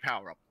pick up a new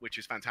power-up, which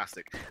is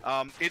fantastic.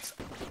 It's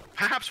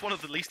perhaps one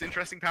of the least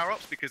interesting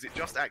power-ups because it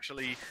just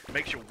actually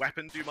makes your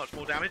weapon do much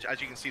more damage. As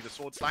you can see, the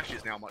sword slash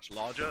is now much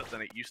larger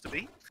than it used to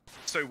be.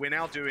 So we're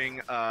now doing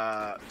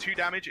 2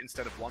 damage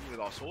instead of 1 with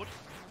our sword.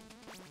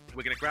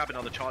 We're going to grab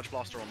another Charge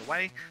Blaster on the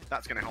way.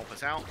 That's going to help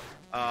us out.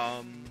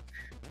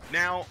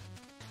 Now,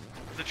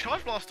 the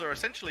Charge Blaster,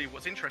 essentially,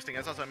 what's interesting,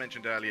 as I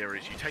mentioned earlier,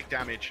 is you take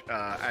damage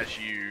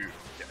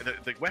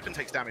the weapon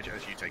takes damage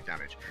as you take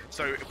damage.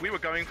 So if we were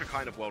going for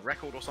kind of world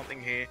record or something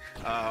here,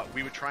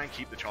 we would try and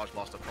keep the Charge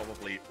Blaster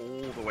probably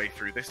all the way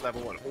through this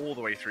level and all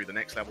the way through the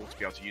next level to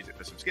be able to use it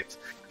for some skips.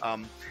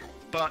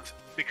 But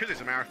because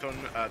it's a marathon,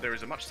 there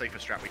is a much safer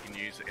strat we can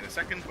use in a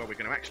second, where we're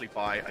going to actually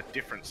buy a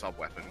different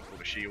sub-weapon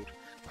called a shield.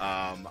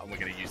 And we're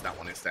going to use that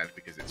one instead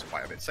because it's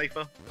quite a bit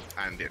safer,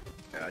 and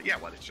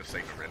it's just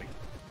safer, really.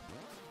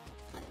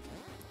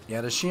 Yeah,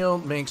 the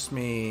shield makes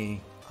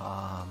me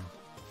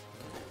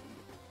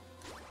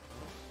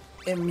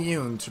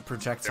immune to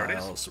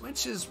projectiles,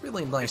 which is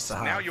really nice to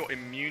have. Now you're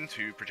immune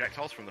to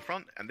projectiles from the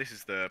front, and this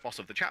is the boss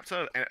of the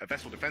chapter, a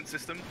vessel defense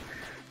system.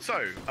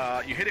 So,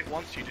 you hit it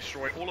once, you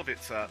destroy all of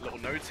its little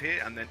nodes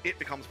here, and then it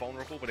becomes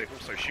vulnerable, but it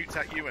also shoots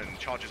at you and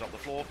charges up the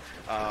floor.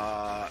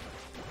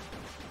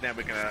 Then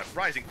we're gonna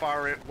Rising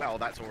Fire it. Well,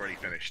 that's already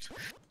finished.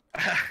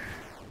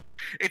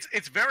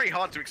 It's very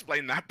hard to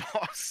explain that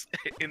boss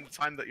in the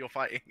time that you're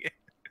fighting it.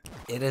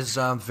 It is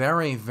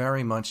very,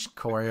 very much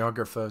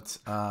choreographed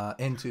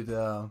into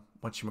the,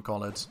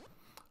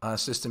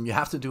 system. You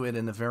have to do it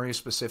in a very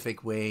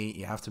specific way.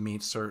 You have to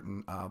meet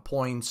certain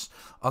points.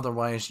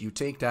 Otherwise, you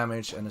take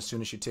damage, and as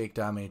soon as you take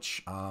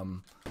damage,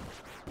 the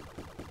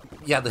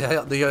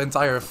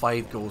entire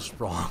fight goes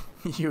wrong.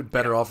 You're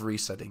better off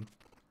resetting.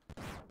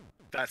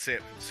 That's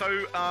it.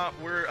 So,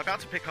 we're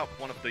about to pick up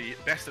one of the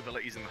best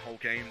abilities in the whole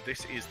game.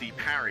 This is the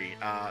parry.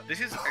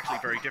 This is actually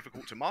very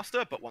difficult to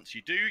master, but once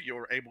you do,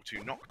 you're able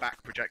to knock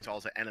back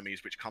projectiles at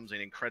enemies, which comes in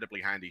incredibly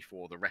handy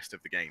for the rest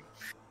of the game.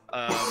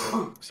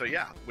 So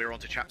yeah, we're on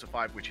to Chapter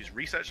 5, which is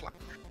Research Lab.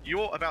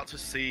 You're about to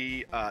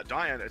see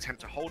Diane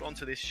attempt to hold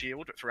onto this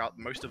shield throughout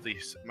most of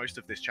this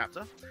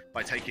chapter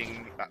by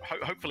taking,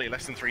 hopefully,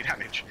 less than 3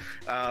 damage.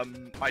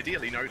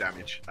 Ideally, no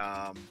damage.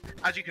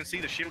 As you can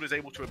see, the shield is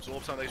able to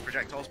absorb some of those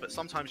projectiles, but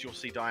sometimes you'll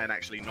see Diane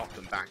actually knock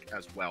them back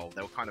as well.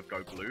 They'll kind of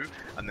go blue,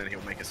 and then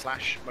he'll make a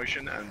slash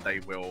motion, and they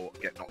will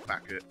get knocked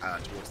back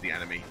towards the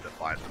enemy that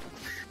fired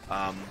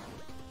them.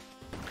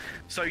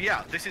 So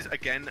yeah, this is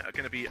again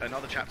going to be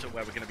another chapter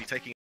where we're going to be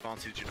taking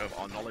advantage of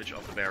our knowledge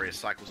of the various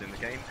cycles in the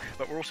game,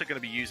 but we're also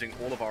going to be using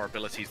all of our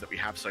abilities that we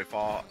have so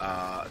far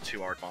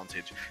to our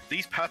advantage.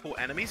 These purple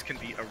enemies can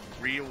be a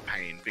real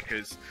pain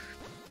because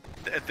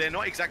they're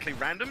not exactly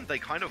random. They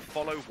kind of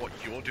follow what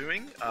you're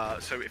doing.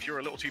 So if you're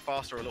a little too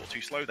fast or a little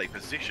too slow, they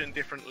position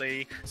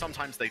differently.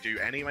 Sometimes they do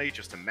anyway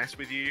just to mess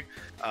with you,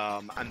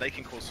 and they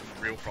can cause some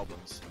real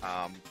problems.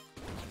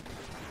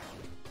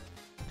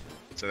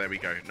 So there we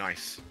go.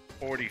 Nice.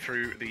 Already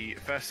through the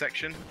first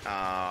section.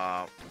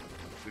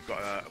 We've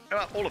got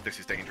all of this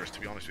is dangerous, to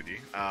be honest with you.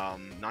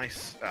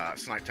 Nice.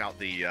 Sniped out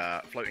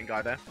the floating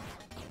guy there.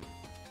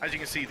 As you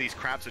can see, these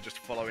crabs are just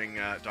following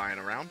Diane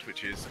around,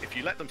 which is, if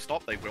you let them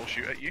stop, they will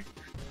shoot at you.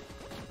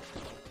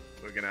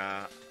 We're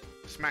gonna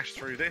smash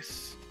through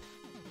this.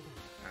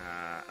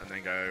 And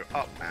then go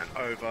up and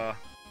over.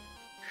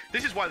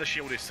 This is why the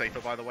shield is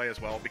safer, by the way,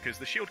 as well, because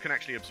the shield can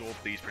actually absorb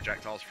these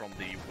projectiles from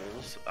the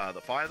walls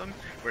that fire them,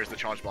 whereas the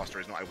Charge Blaster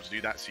is not able to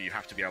do that, so you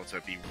have to be able to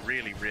be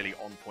really, really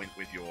on point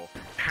with your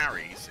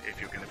parries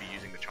if you're going to be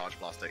using the Charge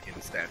Blaster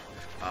instead.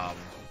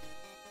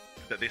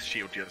 But this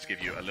shield does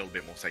give you a little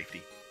bit more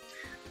safety.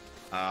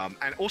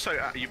 And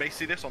also, you may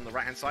see this on the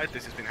right-hand side.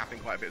 This has been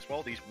happening quite a bit as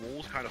well. These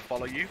walls kind of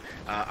follow you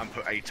and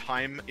put a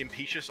time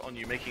impetience on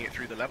you making it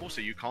through the level,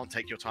 so you can't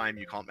take your time,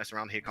 you can't mess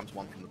around. Here comes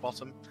one from the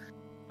bottom.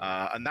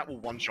 And that will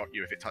one-shot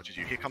you if it touches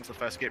you. Here comes the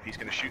first skip. He's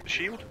going to shoot the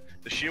shield.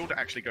 The shield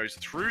actually goes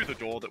through the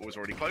door that was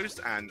already closed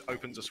and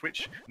opens a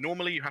switch.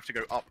 Normally, you have to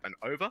go up and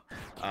over.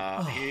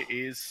 Here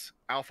is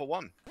Alpha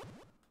 1.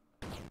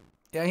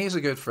 Yeah, he's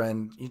a good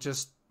friend.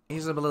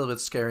 He's a little bit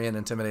scary and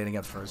intimidating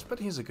at first, but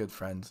he's a good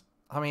friend.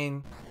 I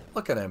mean,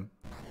 look at him.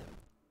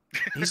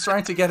 He's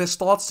trying to get his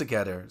thoughts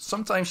together.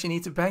 Sometimes you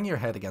need to bang your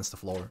head against the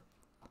floor.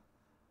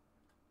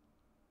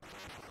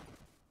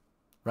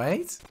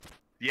 Right?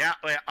 Yeah,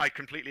 I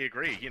completely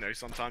agree. You know,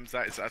 sometimes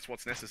that's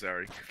what's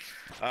necessary.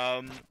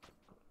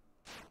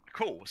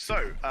 Cool.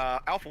 So,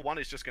 Alpha 1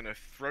 is just going to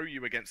throw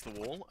you against the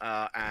wall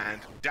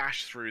and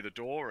dash through the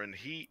door, and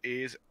he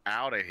is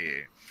out of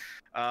here.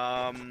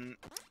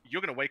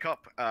 You're going to wake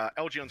up.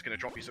 Elgion's going to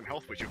drop you some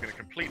health, which you're going to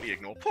completely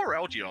ignore. Poor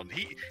Elgion.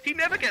 He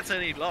never gets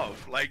any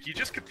love. Like, you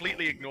just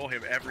completely ignore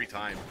him every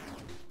time.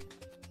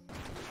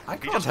 I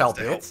can't help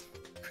it.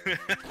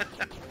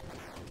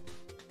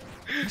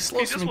 He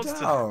slows me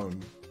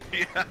down.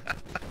 Yeah.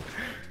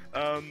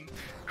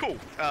 Cool.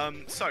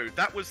 So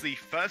that was the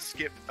first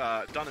skip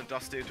done and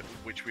dusted,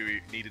 which we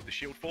needed the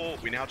shield for.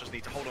 We now just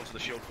need to hold on to the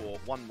shield for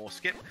one more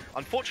skip.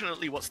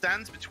 Unfortunately, what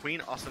stands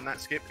between us and that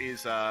skip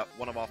is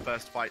one of our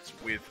first fights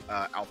with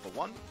Alpha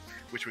 1,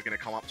 which we're going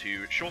to come up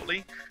to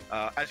shortly.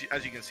 As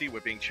you can see,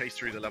 we're being chased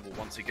through the level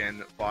once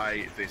again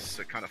by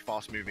this kind of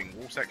fast-moving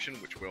wall section,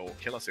 which will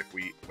kill us if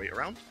we wait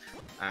around.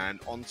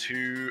 And on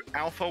to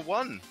Alpha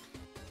 1.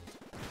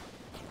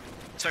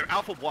 So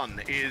Alpha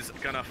 1 is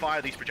going to fire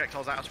these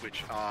projectiles at us,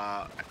 which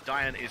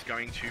Diane is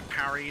going to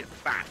parry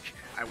back,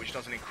 which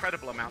does an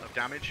incredible amount of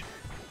damage.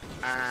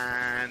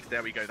 And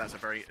there we go. That's a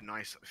very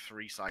nice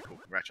 3-cycle.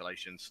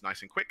 Congratulations.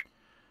 Nice and quick.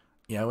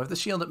 Yeah, with the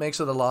shield, it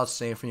makes it a lot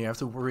safer. You have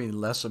to worry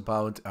less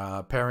about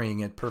parrying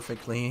it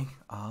perfectly.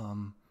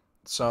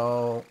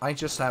 So I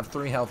just have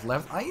 3 health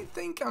left. I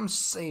think I'm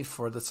safe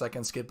for the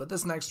second skip, but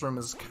this next room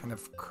is kind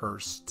of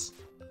cursed.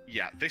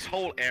 Yeah, this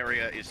whole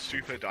area is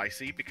super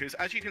dicey because,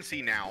 as you can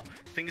see now,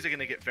 things are going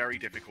to get very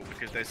difficult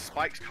because there's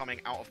spikes coming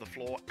out of the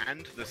floor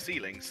and the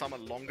ceiling. Some are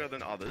longer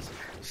than others.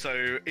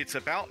 So it's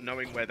about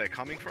knowing where they're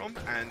coming from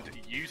and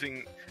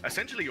using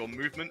essentially your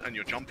movement and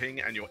your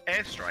jumping and your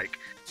airstrike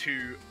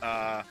to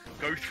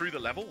go through the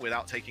level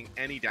without taking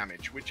any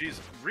damage, which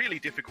is really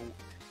difficult,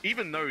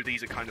 even though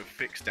these are kind of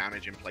fixed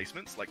damage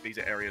emplacements. Like, these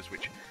are areas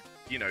which,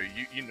 you know,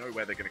 you know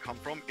where they're going to come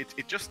from.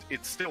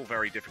 It's still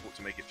very difficult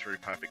to make it through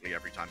perfectly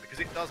every time because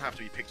it does have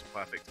to be pixel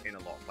perfect in a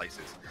lot of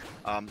places.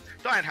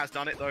 Diane has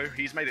done it though.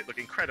 He's made it look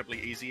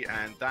incredibly easy,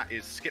 and that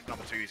is skip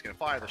number 2. He's going to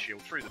fire the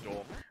shield through the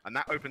door, and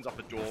that opens up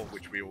a door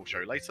which we will show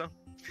later.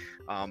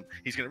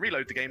 He's going to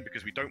reload the game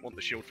because we don't want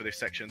the shield for this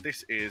section.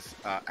 This is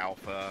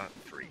Alpha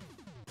 3.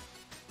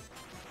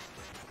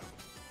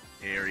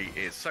 Here he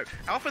is. So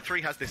Alpha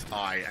 3 has this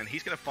eye, and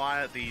he's going to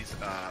fire these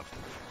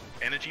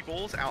energy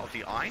balls out of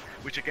the eye,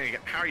 which are going to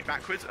get parried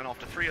backwards, and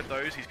after 3 of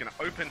those, he's going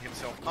to open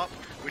himself up,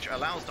 which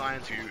allows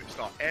Diane to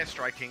start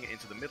airstriking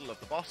into the middle of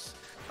the boss,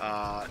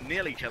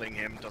 nearly killing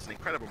him, does an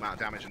incredible amount of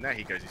damage, and there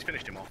he goes, he's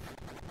finished him off.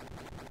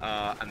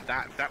 And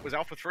that was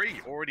Alpha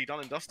 3, already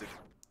done and dusted.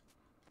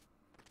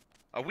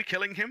 Are we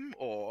killing him,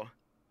 or...?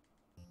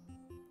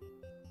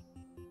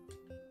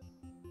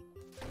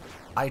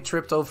 I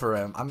tripped over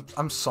him.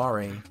 I'm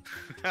sorry.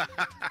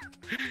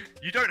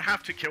 You don't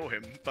have to kill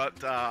him,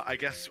 but I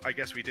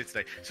guess we did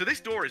stay. So this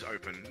door is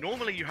open.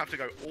 Normally you have to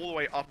go all the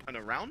way up and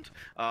around,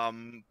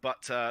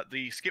 but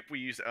the skip we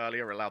used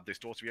earlier allowed this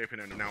door to be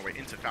open, and now we're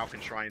into Falcon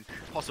Shrine,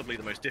 possibly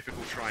the most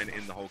difficult shrine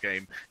in the whole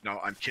game.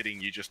 No, I'm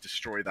kidding. You just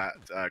destroy that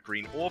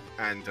green orb,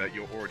 and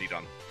you're already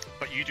done.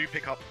 But you do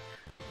pick up...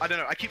 I don't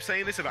know, I keep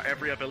saying this about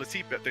every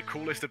ability, but the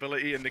coolest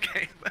ability in the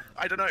game,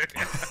 I don't know.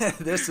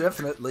 This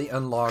definitely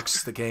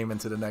unlocks the game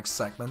into the next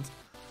segment.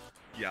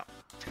 Yeah.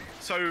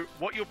 So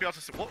what you'll be able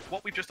to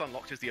what we've just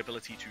unlocked is the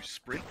ability to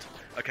sprint,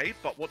 okay?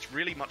 But what's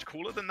really much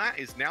cooler than that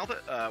is now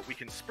that we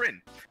can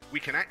sprint, we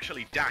can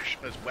actually dash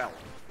as well.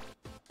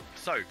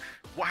 So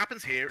what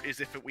happens here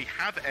is if we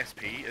have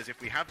SP, as if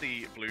we have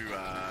the blue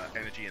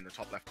energy in the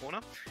top left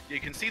corner, you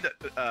can see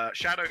that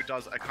Shadow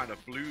does a kind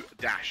of blue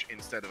dash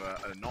instead of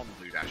a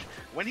non-blue dash.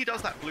 When he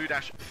does that blue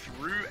dash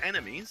through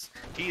enemies,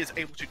 he is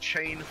able to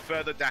chain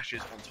further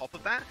dashes on top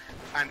of that,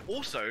 and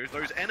also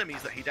those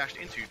enemies that he dashed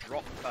into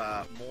drop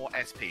more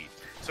SP.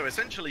 So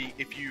essentially,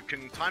 if you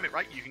can time it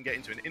right, you can get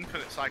into an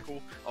infinite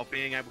cycle of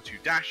being able to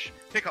dash,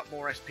 pick up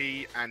more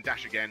SP, and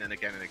dash again and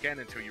again and again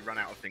until you run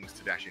out of things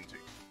to dash into.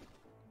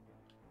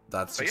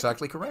 That's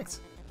exactly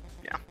correct.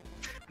 Yeah.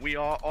 we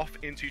are off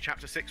into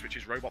Chapter 6, which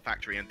is Robot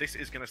Factory, and this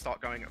is going to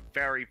start going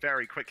very,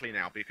 very quickly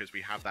now because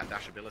we have that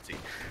dash ability.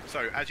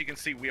 So, as you can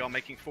see, we are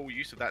making full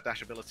use of that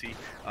dash ability,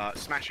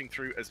 smashing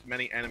through as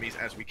many enemies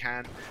as we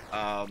can,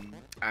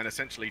 and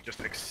essentially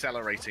just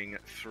accelerating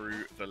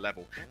through the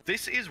level.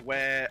 This is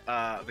where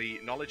the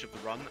knowledge of the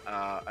run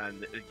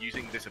and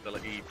using this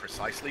ability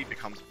precisely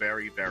becomes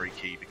very, very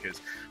key,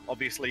 because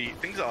obviously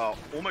things are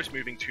almost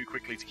moving too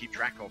quickly to keep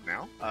track of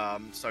now.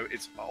 So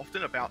it's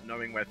often about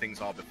knowing where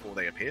things are before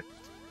they appear.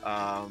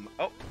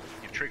 Oh,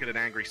 you've triggered an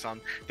Angry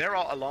Sun. There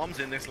are alarms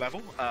in this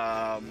level.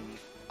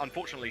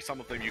 Unfortunately,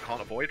 some of them you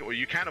can't avoid, or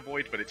you can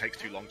avoid, but it takes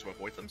too long to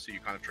avoid them, so you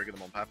kind of trigger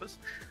them on purpose.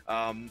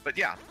 But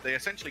yeah, they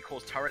essentially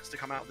cause turrets to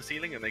come out of the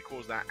ceiling, and they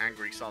cause that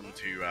Angry Sun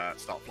to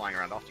start flying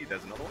around after you.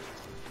 There's another one.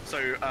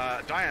 So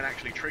Diane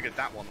actually triggered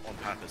that one on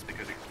purpose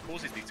because it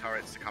causes these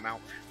turrets to come out,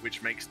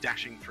 which makes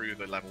dashing through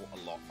the level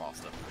a lot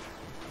faster.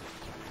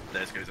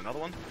 There goes another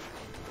one.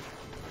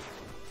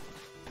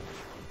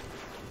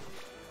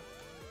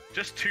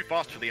 Just too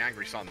fast for the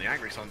Angry Sun. The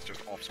Angry Sun's just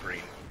off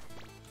screen.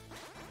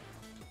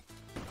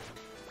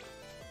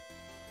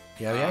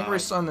 Yeah, the Angry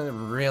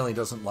Sun really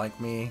doesn't like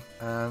me,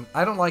 and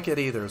I don't like it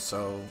either,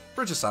 so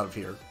we're just out of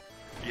here.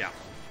 Yeah.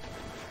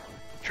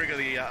 Trigger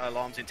the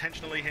alarms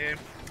intentionally here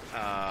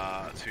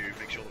to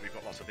make sure that we've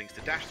got lots of things to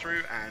dash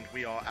through, and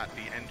we are at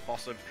the end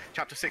boss of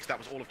Chapter 6. That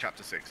was all of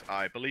Chapter 6.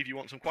 I believe you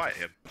want some quiet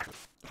here.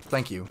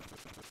 Thank you.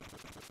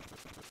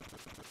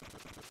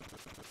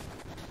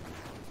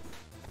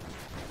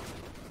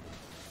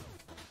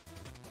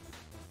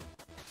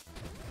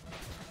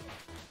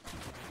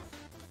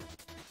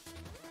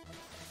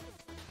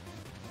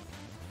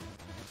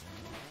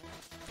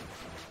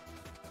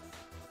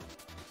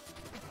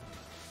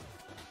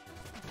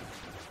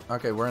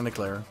 Okay, we're in the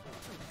clear.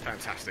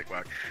 Fantastic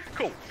work.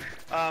 Cool.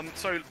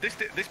 So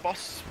this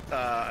boss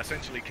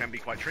essentially can be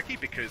quite tricky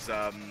because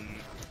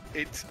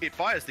it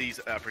fires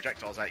these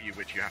projectiles at you,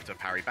 which you have to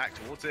parry back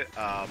towards it.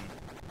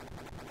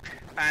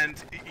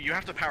 And you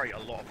have to parry a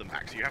lot of them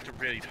back, so you have to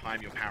really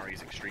time your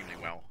parries extremely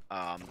well.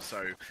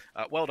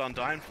 Well done,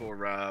 Diane,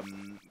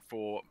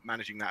 for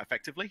managing that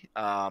effectively.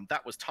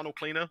 That was Tunnel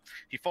Cleaner.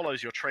 He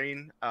follows your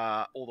train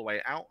all the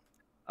way out.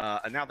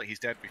 And now that he's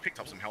dead, we've picked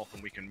up some health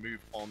and we can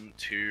move on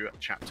to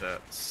Chapter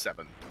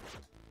 7.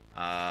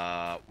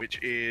 Which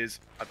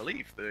is, I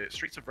believe, the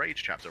Streets of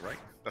Rage chapter, right?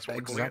 That's what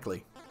we're calling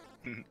it?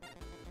 Exactly.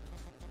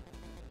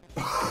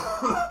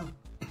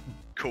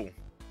 Cool.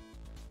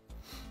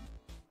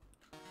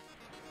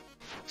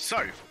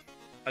 So,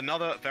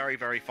 another very,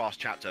 very fast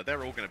chapter.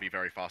 They're all going to be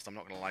very fast, I'm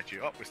not going to lie to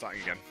you. Oh, we're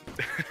starting again.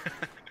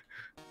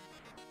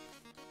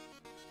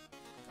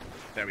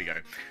 There we go.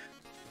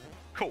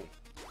 Cool.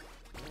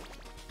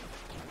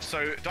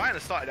 So Diana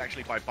started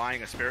actually by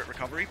buying a Spirit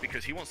Recovery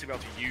because he wants to be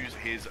able to use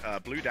his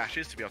blue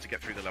dashes to be able to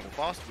get through the level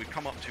fast. We've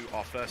come up to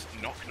our first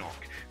Knock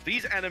Knock.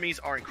 These enemies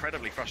are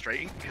incredibly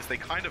frustrating because they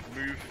kind of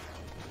move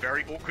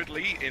very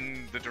awkwardly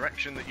in the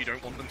direction that you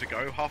don't want them to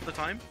go half the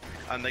time,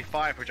 and they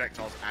fire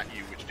projectiles at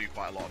you which do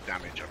quite a lot of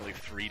damage. I believe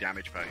 3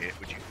 damage per hit,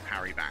 which you can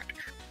parry back.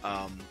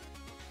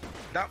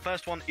 That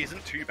first one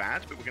isn't too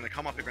bad, but we're going to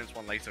come up against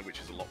one later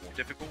which is a lot more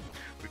difficult.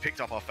 We picked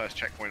up our first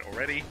checkpoint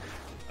already.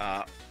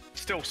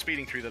 Still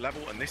speeding through the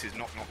level, and this is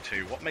Knock Knock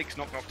 2. What makes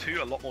Knock Knock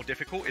 2 a lot more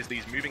difficult is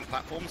these moving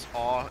platforms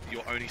are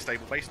your only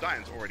stable base.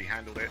 Diane's already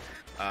handled it.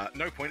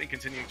 No point in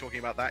continuing talking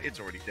about that, it's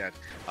already dead.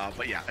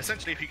 But yeah,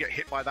 essentially if you get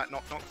hit by that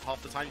Knock Knock,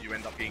 half the time you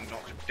end up being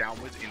knocked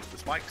downwards into the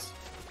spikes,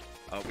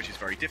 which is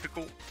very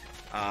difficult.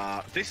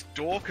 This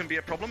door can be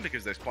a problem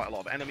because there's quite a lot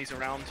of enemies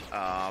around,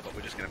 but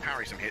we're just going to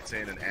parry some hits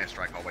in and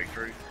airstrike our way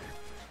through.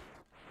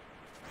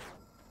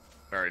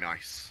 Very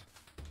nice.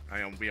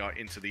 And we are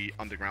into the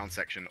underground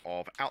section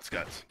of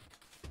Outskirts.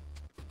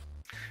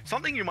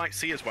 Something you might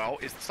see as well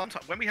is that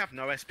sometimes when we have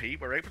no SP,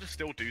 we're able to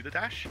still do the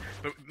dash,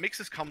 but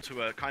mixes come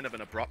to a kind of an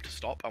abrupt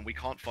stop and we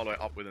can't follow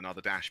it up with another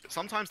dash. But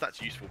sometimes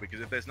that's useful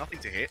because if there's nothing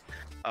to hit,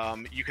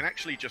 you can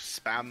actually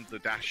just spam the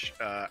dash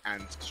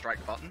and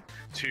strike button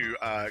to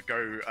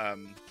go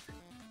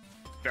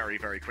very,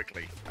 very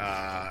quickly.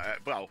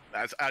 Well,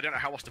 I don't know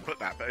how else to put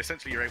that, but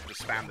essentially you're able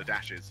to spam the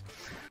dashes.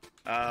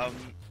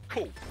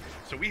 Cool.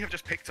 So we have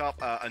just picked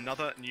up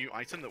another new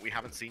item that we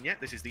haven't seen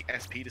yet. This is the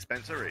SP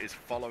dispenser. It is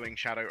following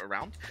Shadow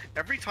around.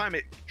 Every time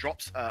it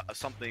drops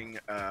something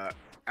out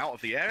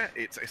of the air,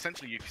 it's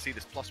essentially, you can see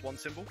this +1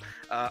 symbol,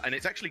 and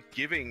it's actually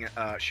giving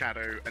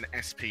Shadow an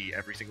SP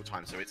every single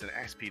time. So it's an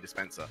SP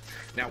dispenser.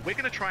 Now we're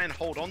going to try and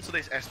hold on to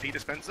this SP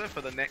dispenser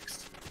for the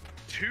next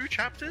 2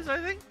 chapters,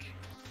 I think.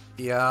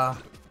 Yeah,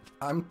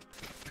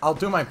 I'll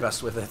do my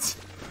best with it.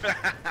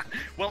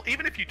 Well,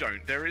 even if you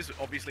don't, there is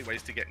obviously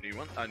ways to get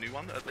a new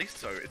one at least,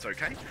 so it's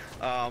okay.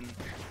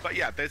 But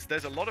yeah,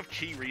 there's a lot of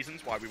key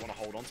reasons why we want to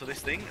hold on to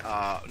this thing,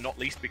 not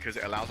least because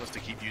it allows us to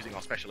keep using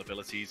our special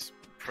abilities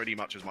pretty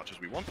much as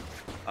we want,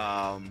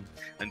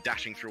 and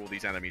dashing through all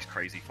these enemies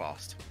crazy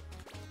fast.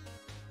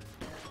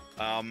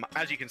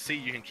 As you can see,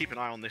 you can keep an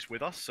eye on this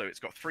with us, so it's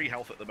got 3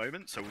 health at the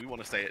moment, so we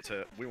want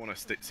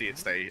to see it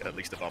stay at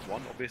least above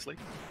 1, obviously.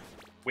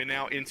 We're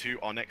now into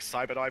our next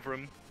Cyberdive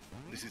room.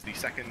 This is the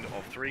second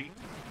of 3.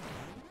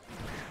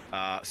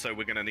 So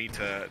we're going to need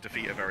to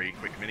defeat a very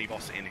quick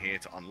mini-boss in here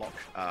to unlock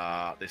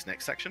this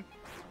next section.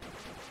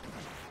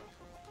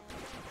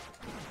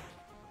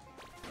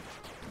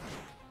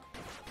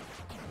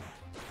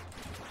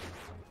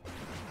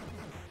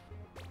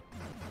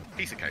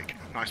 Piece of cake.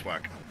 Nice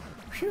work.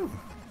 Phew.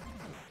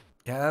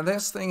 Yeah,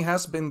 this thing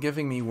has been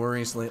giving me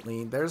worries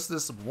lately. There's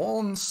this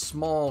one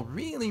small,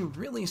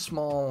 really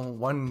small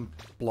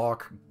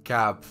one-block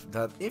gap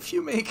that if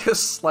you make a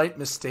slight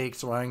mistake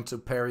trying to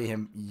parry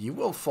him, you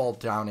will fall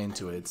down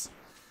into it.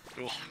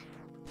 Ugh.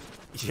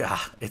 Yeah,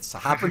 it's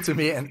happened to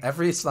me, and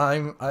every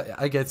time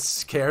I get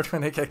scared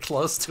when I get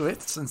close to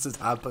it since it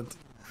happened.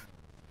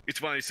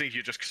 It's one of those things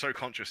you're just so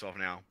conscious of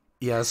now.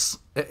 Yes,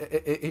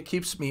 it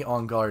keeps me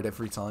on guard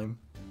every time.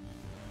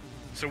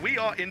 So we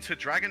are into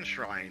Dragon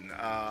Shrine.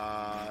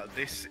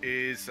 This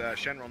is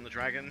Shenron the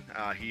Dragon.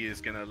 He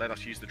is going to let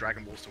us use the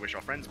Dragon Balls to wish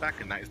our friends back,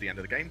 and that is the end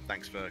of the game.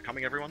 Thanks for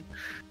coming, everyone.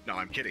 No,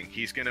 I'm kidding.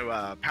 He's going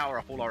to power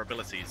up all our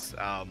abilities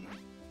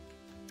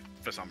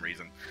for some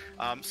reason.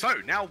 So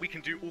now we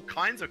can do all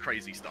kinds of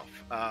crazy stuff.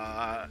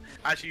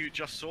 As you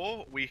just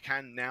saw, we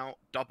can now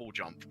double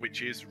jump,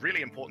 which is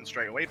really important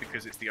straight away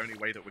because it's the only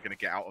way that we're going to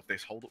get out of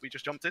this hole that we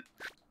just jumped in.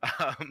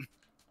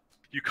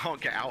 You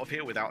can't get out of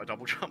here without a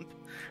double jump.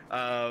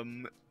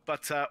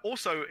 But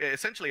also, it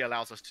essentially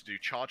allows us to do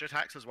charge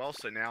attacks as well.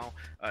 So now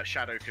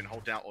Shadow can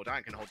hold down, or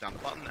Diane can hold down the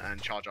button and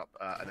charge up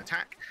an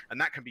attack. And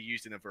that can be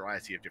used in a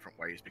variety of different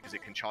ways because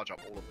it can charge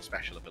up all of the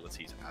special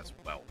abilities as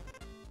well.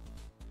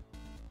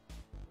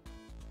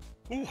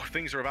 Ooh,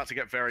 things are about to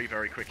get very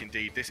quick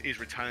indeed. This is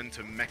Return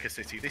to Mecha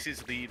City. This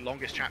is the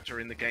longest chapter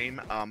in the game,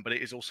 but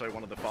it is also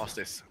one of the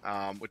fastest.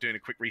 We're doing a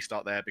quick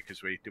restart there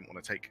because we didn't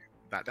want to take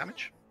that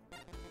damage.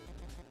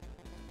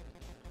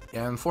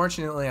 Yeah,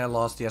 unfortunately I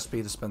lost the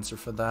SP dispenser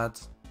for that.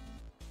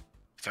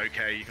 It's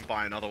okay, you can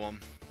buy another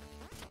one.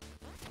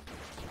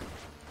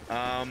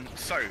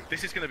 So,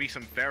 this is going to be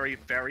some very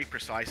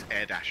precise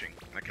air dashing.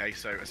 Okay,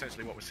 so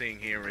essentially what we're seeing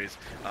here is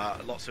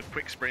lots of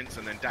quick sprints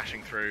and then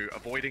dashing through,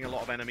 avoiding a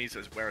lot of enemies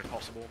as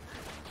possible.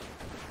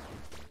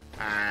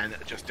 And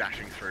just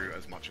dashing through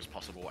as much as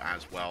possible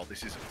as well.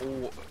 This is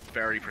all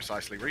very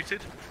precisely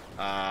routed,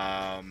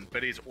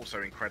 but it is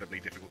also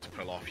incredibly difficult to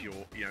pull off. You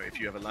know, if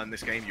you ever learn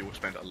this game, you will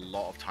spend a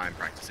lot of time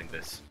practicing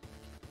this.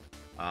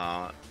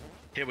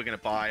 Here we're going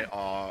to buy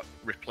our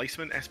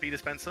replacement SP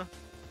dispenser.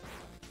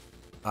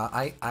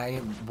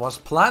 I was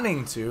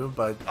planning to,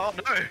 but... Oh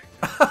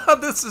no!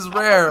 This is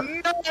rare! Oh,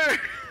 no!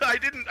 I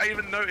didn't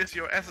even notice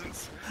your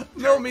essence.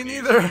 No, me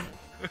neither!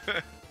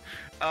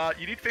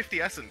 You need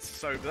 50 essence,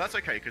 so that's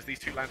okay because these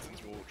 2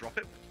 lanterns will drop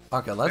it.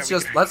 Okay, let's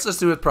just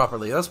do it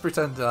properly. Let's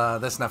pretend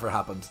this never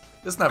happened.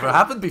 This never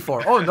happened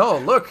before. Oh no,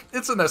 look,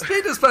 it's an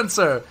SP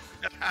dispenser.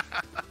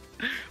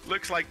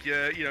 Looks like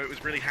you know, it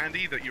was really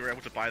handy that you were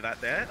able to buy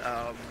that there.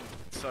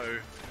 So,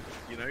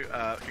 you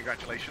know,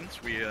 congratulations,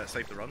 we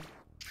saved the run.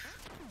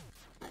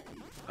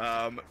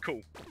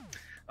 Cool.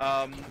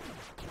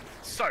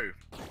 So,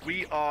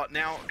 we are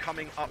now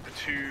coming up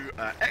to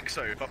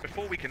Exo, but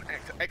before we can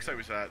Exo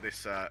is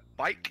this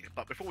bike,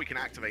 but before we can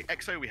activate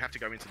Exo, we have to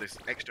go into this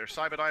extra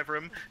cyber dive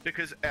room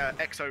because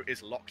Exo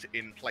is locked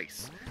in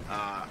place.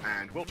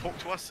 And will talk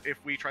to us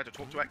if we try to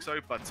talk to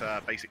Exo,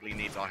 but basically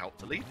needs our help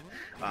to leave.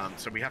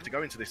 So we have to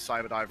go into this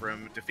cyber dive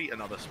room, defeat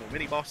another small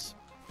mini-boss,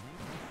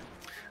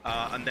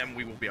 and then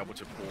we will be able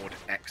to board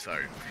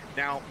Exo.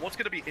 Now, what's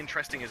going to be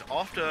interesting is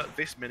after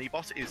this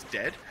mini-boss is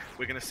dead,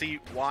 we're going to see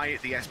why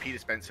the SP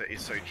dispenser is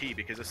so key,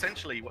 because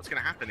essentially what's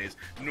going to happen is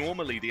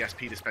normally the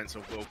SP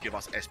dispenser will give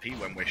us SP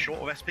when we're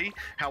short of SP.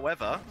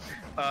 However,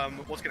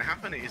 what's going to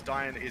happen is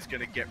Diane is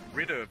going to get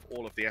rid of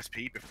all of the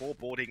SP before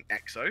boarding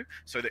Exo,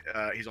 so that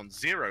he's on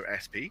 0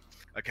 SP,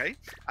 okay?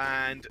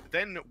 And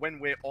then when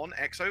we're on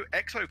Exo,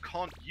 Exo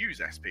can't use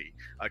SP,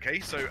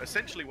 okay? So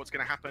essentially what's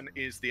going to happen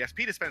is the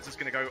SP dispenser is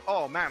going to go,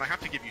 oh man, I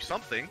have to give you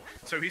something,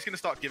 so he's going to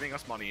start giving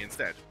us money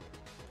instead.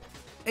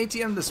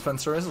 ATM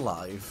dispenser is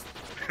alive.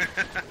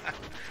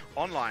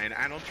 Online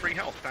and on 3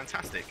 health,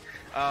 fantastic.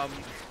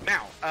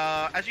 Now,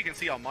 as you can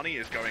see, our money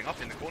is going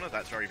up in the corner.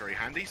 That's very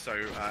handy,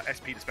 so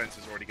SP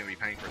dispenser is already going to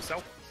be paying for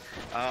itself.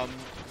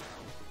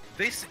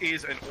 This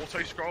is an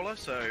auto-scroller,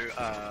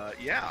 so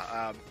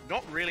yeah,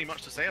 not really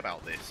much to say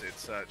about this.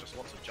 It's just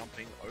lots of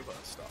jumping over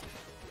stuff.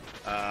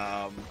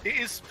 It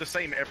is the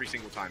same every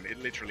single time. It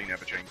literally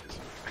never changes.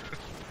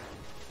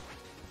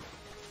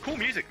 Cool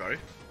music, though.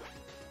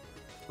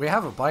 We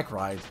have a bike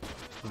ride.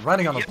 We're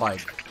riding on a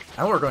bike.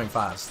 And we're going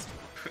fast.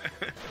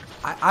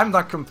 I'm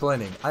not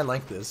complaining. I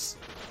like this.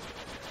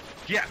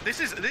 Yeah,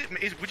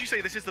 would you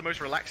say this is the most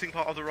relaxing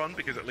part of the run?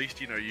 Because at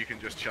least, you know, you can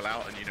just chill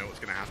out and you know what's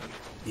going to happen.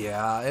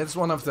 Yeah, it's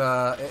one of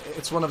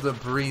the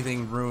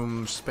breathing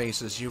room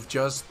spaces. You've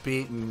just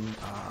beaten,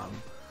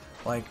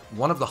 like,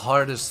 one of the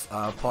hardest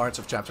parts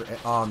of chapter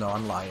 8. Oh, no,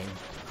 I'm lying.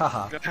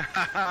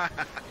 Haha.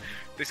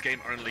 This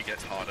game only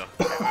gets harder.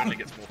 It only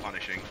gets more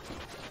punishing.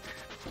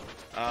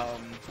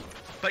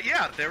 But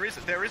yeah, there is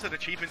an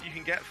achievement you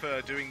can get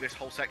for doing this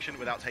whole section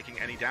without taking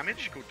any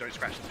damage called Don't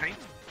Scratch the Paint.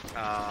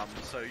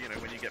 So you know,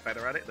 when you get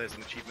better at it, there's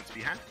an achievement to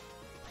be had.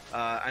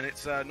 And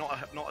it's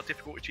not a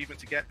difficult achievement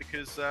to get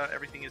because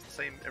everything is the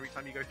same every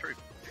time you go through.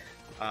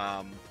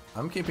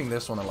 I'm keeping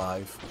this one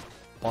alive.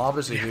 Bob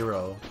is a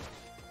hero.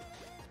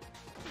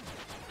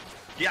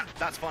 Yeah,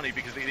 that's funny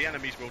because the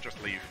enemies will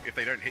just leave. If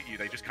they don't hit you,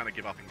 they just kind of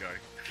give up and go.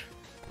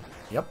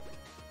 Yep.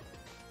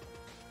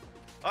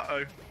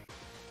 Uh-oh.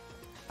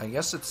 I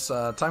guess it's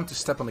time to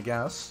step on the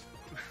gas.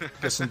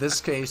 Because in this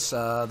case,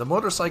 the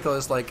motorcycle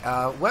is like,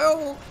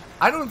 well,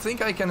 I don't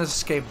think I can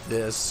escape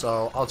this,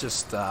 so I'll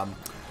just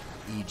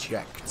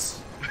eject.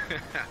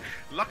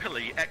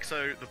 Luckily,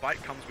 Exo, the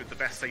bike, comes with the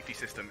best safety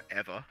system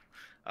ever.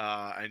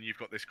 And you've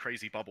got this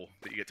crazy bubble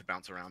that you get to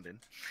bounce around in.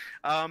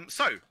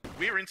 So,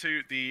 we're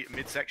into the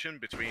midsection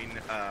between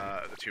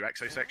the two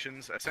Exo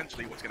sections.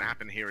 Essentially, what's going to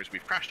happen here is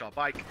we've crashed our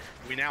bike.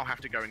 We now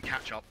have to go and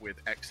catch up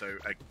with Exo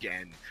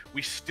again.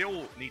 We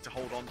still need to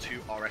hold on to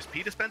our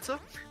SP dispenser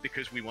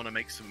because we want to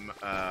make some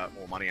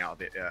more money out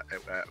of it.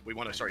 We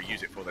want to,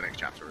 use it for the next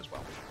chapter as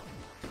well.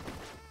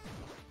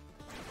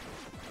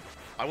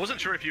 I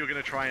wasn't sure if you were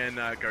going to try and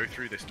go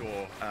through this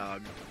door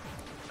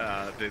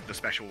the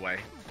special way.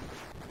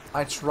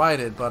 I tried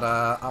it, but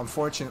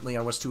unfortunately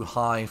I was too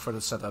high for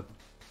the setup.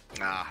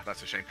 Ah,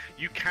 that's a shame.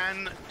 You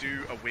can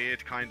do a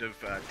weird kind of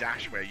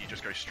dash where you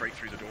just go straight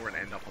through the door and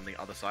end up on the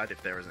other side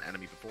if there is an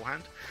enemy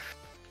beforehand.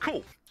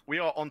 Cool. We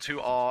are on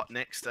to our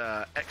next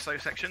Exo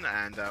section,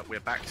 and we're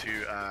back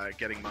to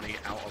getting money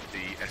out of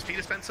the SP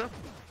dispenser.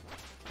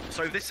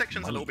 So this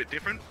section's a little bit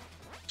different.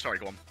 Sorry,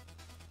 go on.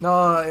 No,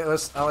 I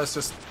was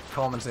just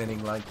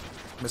commenting like,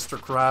 Mr.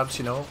 Krabs,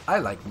 you know, I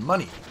like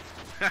money.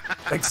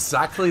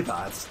 Exactly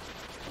that.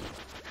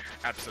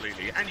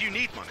 Absolutely, and you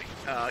need money.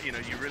 You know,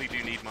 you really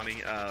do need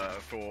money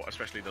for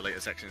especially the later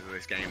sections of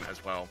this game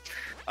as well.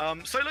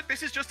 So look,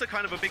 this is just a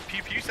kind of a big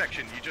pew-pew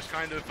section. You just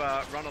kind of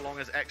run along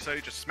as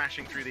Exo, just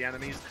smashing through the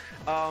enemies.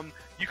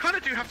 You kind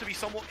of do have to be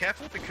somewhat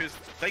careful because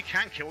they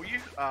can kill you.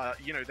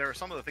 You know, there are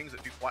some of the things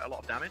that do quite a lot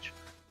of damage.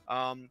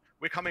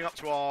 We're coming up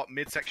to our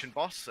midsection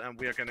boss, and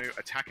we are going to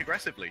attack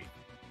aggressively.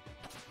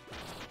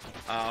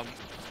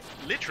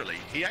 Literally,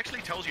 he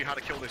actually tells you how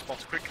to kill this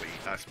boss quickly,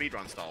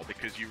 speedrun style,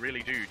 because you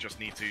really do just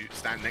need to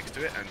stand next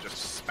to it and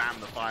just spam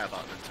the fire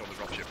button until the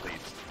dropship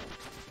leaves.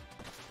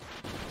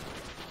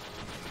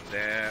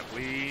 There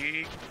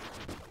we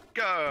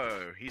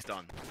go. He's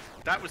done.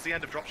 That was the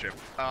end of dropship.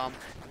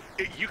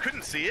 You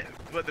couldn't see it,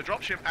 but the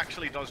dropship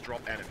actually does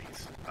drop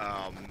enemies.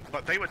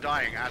 But they were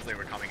dying as they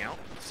were coming out,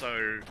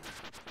 so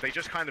they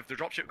just kind of, the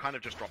dropship kind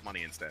of just dropped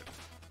money instead.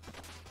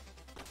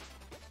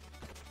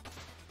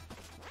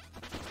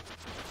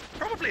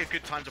 Probably a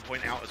good time to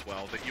point out as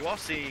well that you are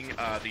seeing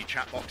the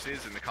chat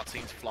boxes and the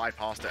cutscenes fly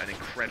past at an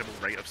incredible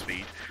rate of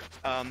speed.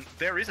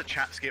 There is a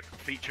chat skip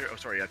feature,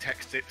 a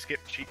text skip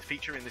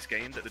feature in this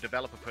game that the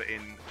developer put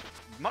in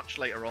much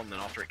later on than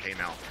after it came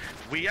out.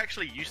 We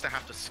actually used to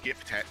have to skip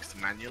text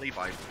manually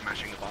by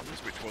mashing the buttons,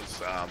 which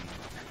was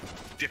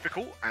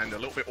difficult and a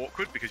little bit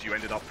awkward because you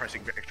ended up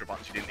pressing extra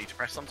buttons you didn't need to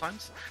press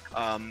sometimes.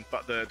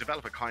 But the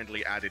developer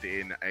kindly added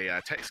in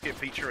a text skip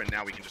feature, and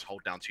now we can just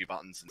hold down 2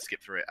 buttons and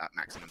skip through it at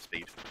maximum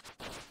speed.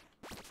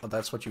 Well,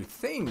 that's what you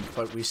think,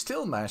 but we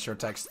still mash your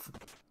text.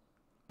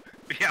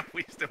 Yeah,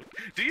 we still.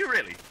 Do you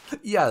really?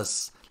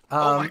 Yes.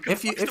 Oh my God,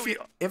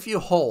 if you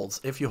hold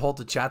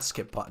the chat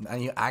skip button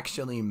and you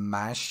actually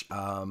mash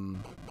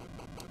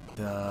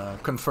the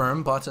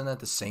confirm button at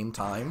the same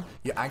time,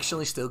 you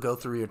actually still go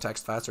through your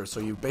text faster. So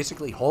you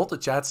basically hold the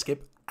chat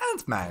skip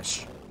and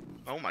mash.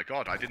 Oh my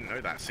God, I didn't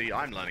know that. See,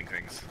 I'm learning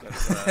things.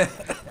 That's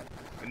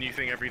a new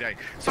thing every day.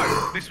 So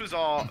this was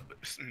our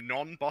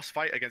non-boss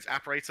fight against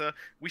Apparator.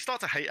 We start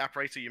to hate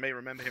Apparator. You may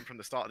remember him from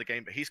the start of the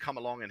game, but he's come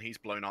along and he's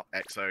blown up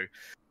Exo.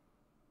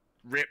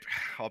 Rip,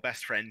 our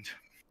best friend.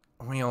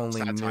 We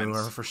only knew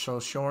her for so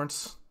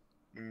short.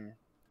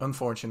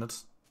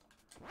 Unfortunate.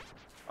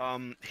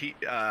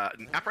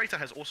 Apparator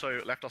has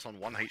also left us on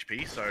 1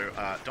 HP, so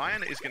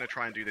Diane is going to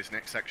try and do this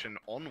next section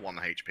on 1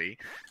 HP.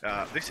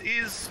 This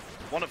is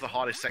one of the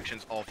hardest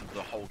sections of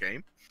the whole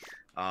game.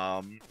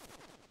 I'm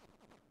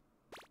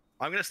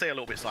going to stay a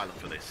little bit silent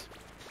for this.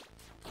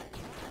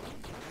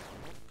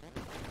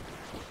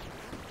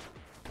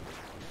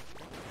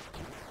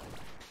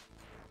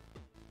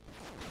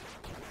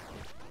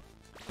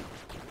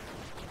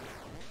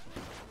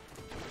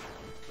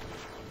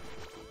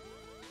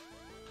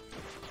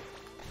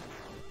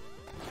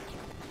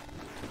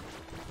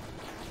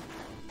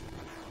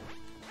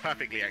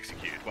 Perfectly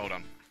executed. Well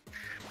done.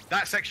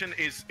 That section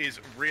is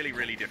really,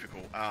 really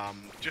difficult,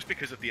 just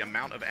because of the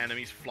amount of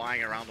enemies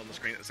flying around on the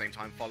screen at the same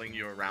time, following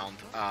you around,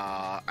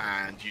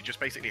 and you just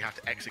basically have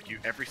to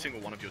execute every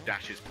single one of your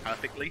dashes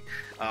perfectly.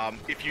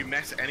 If you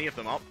mess any of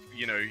them up,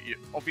 you know,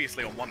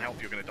 obviously on 1 health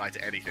you're going to die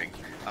to anything,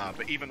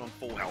 but even on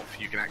full health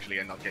you can actually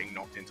end up getting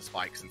knocked into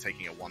spikes and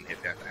taking a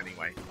 1-hit death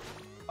anyway.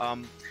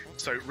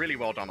 So really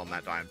well done on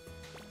that, Diane.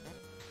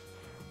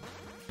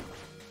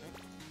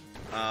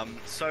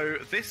 So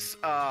this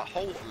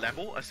whole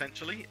level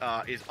essentially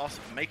is us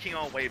making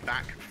our way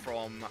back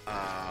from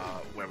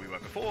where we were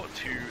before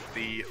to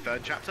the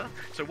third chapter.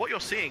 So what you're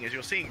seeing is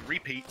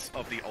repeats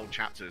of the old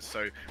chapters.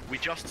 So we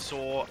just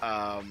saw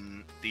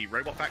the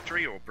robot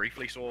factory, or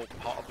briefly saw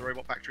part of the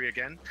robot factory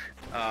again.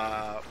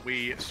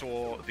 We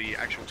saw the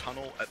actual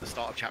tunnel at the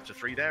start of chapter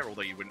 3 there,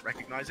 although you wouldn't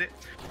recognize it.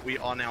 We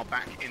are now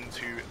back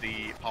into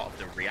the part of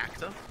the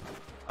reactor.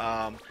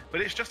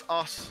 But it's just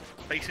us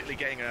basically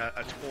getting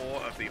a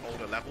tour of the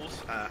older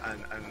levels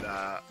and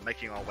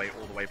making our way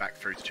all the way back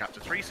through to chapter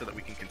 3 so that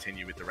we can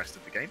continue with the rest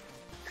of the game.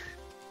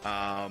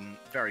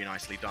 Very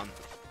nicely done.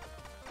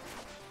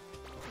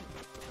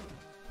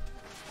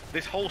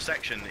 This whole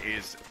section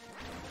is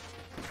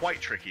quite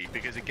tricky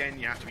because, again,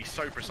 you have to be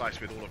so precise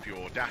with all of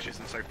your dashes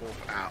and so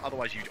forth.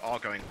 Otherwise, you are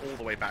going all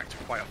the way back to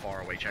quite a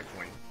far away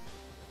checkpoint.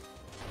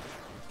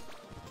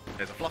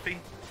 There's a Fluffy.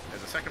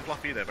 There's a second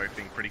Fluffy. They're both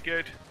being pretty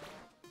good.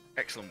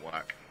 Excellent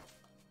work.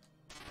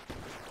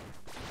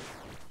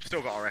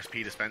 Still got our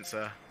SP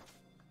dispenser.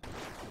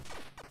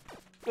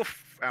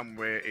 Woof, and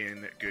we're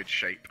in good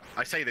shape.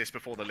 I say this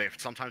before the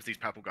lift. Sometimes these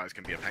purple guys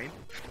can be a pain.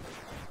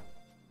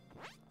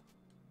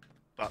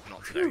 But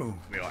not today. Phew.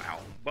 We are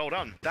out. Well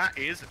done. That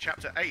is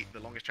chapter 8, the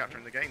longest chapter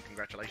in the game.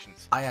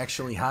 Congratulations. I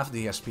actually have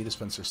the SP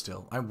dispenser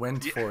still. I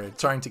went for it,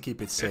 trying to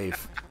keep it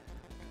safe.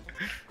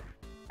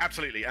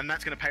 Absolutely, and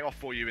that's going to pay off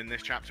for you in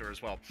this chapter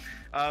as well.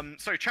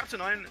 So chapter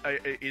 9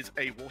 is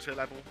a water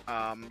level.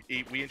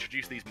 We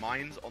introduce these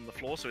mines on the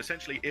floor, so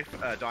essentially if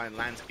Dyan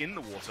lands in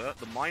the water,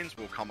 the mines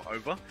will come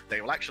over.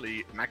 They will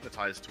actually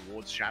magnetize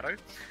towards Shadow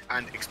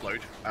and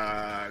explode,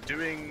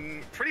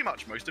 doing pretty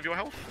much most of your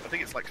health. I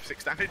think it's like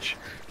 6 damage.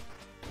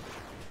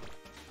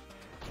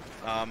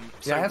 So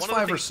yeah, it's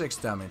 5 or 6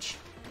 damage.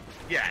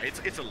 Yeah,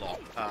 it's a lot,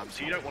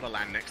 so you don't want to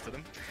land next to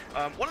them.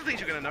 One of the things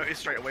you're going to notice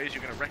straight away is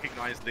you're going to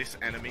recognize this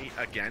enemy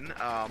again.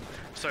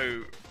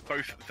 So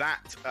both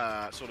that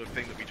sort of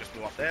thing that we just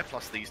blew up there,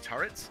 plus these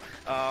turrets,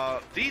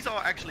 these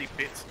are actually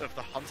bits of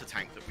the hunter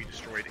tank that we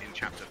destroyed in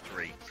chapter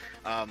 3.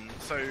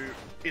 So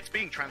it's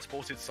being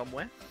transported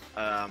somewhere,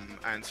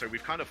 and so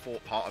we've kind of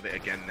fought part of it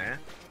again there.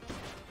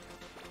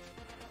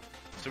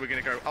 So we're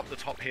going to go up the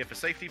top here for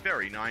safety.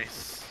 Very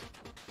nice.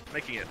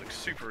 Making it look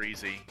super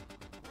easy.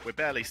 We're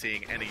barely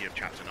seeing any of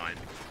Chapter 9.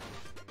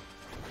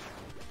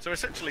 So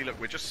essentially, look,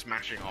 we're just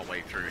smashing our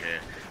way through here.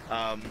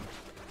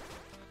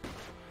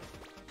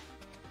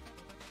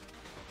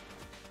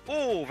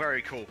 Oh,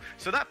 very cool.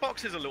 So that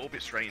box is a little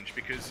bit strange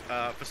because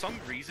for some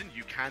reason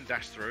you can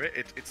dash through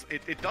it.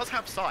 It does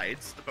have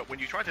sides, but when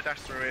you try to dash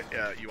through it,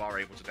 you are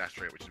able to dash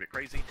through it, which is a bit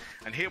crazy.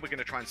 And here we're going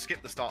to try and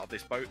skip the start of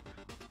this boat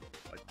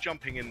by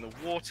jumping in the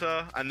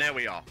water. And there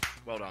we are.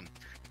 Well done.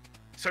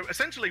 So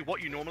essentially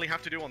what you normally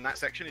have to do on that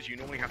section is you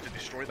normally have to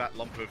destroy that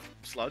lump of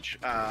sludge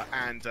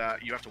and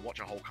you have to watch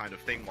a whole kind of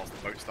thing whilst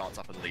the boat starts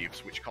up and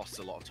leaves, which costs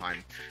a lot of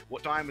time.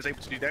 What Dyan was able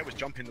to do there was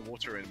jump in the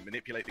water and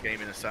manipulate the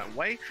game in a certain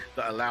way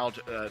that allowed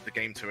the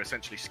game to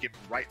essentially skip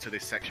right to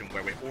this section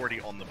where we're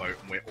already on the boat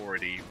and we're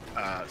already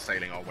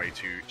sailing our way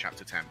to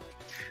Chapter 10.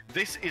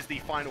 This is the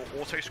final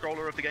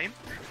auto-scroller of the game.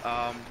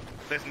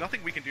 There's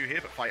nothing we can do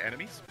here but fight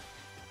enemies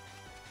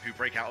who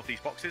break out of these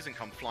boxes and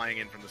come flying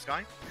in from the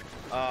sky.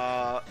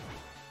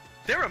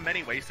 There are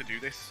many ways to do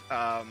this,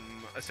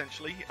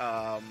 essentially.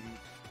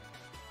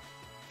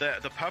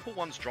 The purple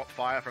ones drop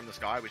fire from the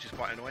sky, which is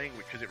quite annoying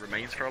because it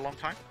remains for a long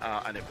time,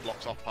 and it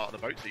blocks off part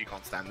of the boat so you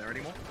can't stand there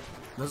anymore.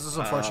 This is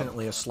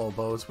unfortunately a slow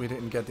boat. We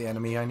didn't get the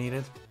enemy I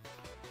needed.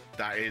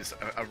 That is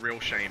a real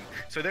shame.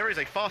 So there is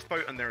a fast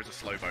boat and there is a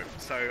slow boat.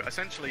 So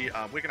essentially,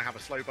 we're going to have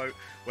a slow boat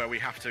where we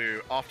have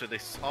to, after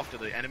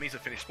the enemies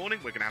have finished spawning,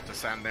 we're going to have to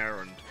stand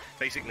there and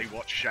basically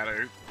watch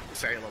Shadow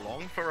sail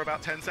along for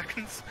about 10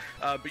 seconds.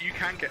 But you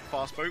can get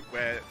fast boat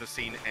where the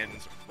scene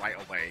ends right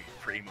away,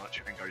 pretty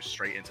much, and goes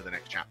straight into the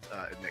next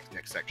chapter,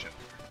 next section.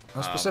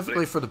 Now,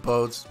 specifically for the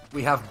boats,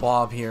 we have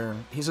Bob here.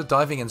 He's a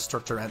diving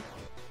instructor and...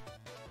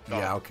 Oh.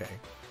 Yeah, okay.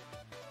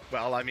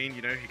 Well, I mean,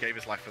 you know, he gave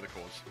his life for the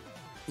cause.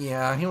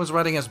 Yeah, he was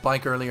riding his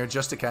bike earlier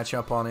just to catch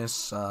up on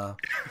his...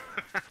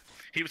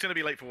 He was going to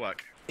be late for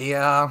work.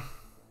 Yeah,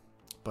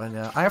 but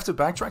I have to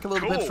backtrack a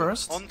little bit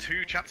first. On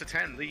to Chapter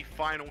 10, the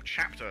final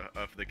chapter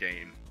of the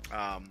game.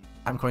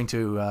 I'm going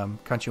to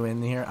cut you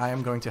in here. I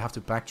am going to have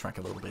to backtrack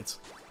a little bit.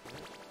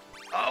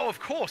 Oh, of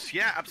course.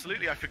 Yeah,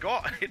 absolutely. I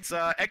forgot. It's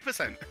egg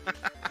percent.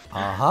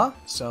 Uh-huh.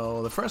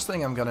 So the first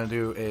thing I'm going to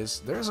do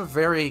is... There's a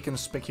very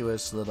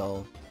conspicuous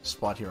little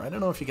spot here. I don't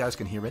know if you guys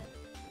can hear it.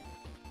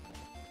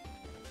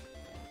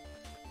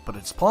 But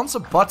it spawns a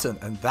button,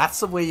 and that's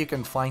the way you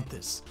can find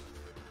this.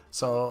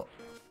 So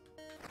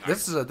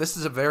this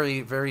is a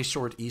very, very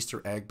short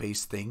Easter egg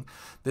based thing.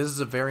 This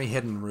is a very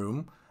hidden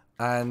room,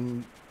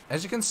 and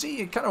as you can see,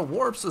 it kind of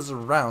warps us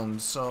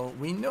around. So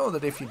we know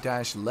that if you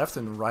dash left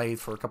and right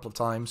for a couple of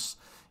times,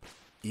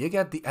 you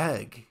get the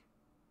egg,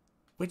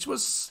 which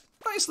was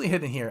nicely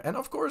hidden here. And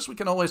of course, we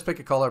can always pick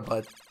a color,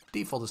 but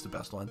default is the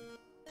best one.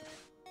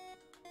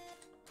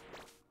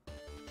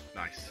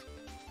 Nice.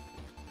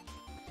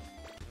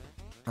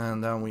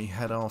 And then we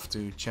head off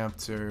to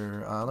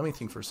chapter, let me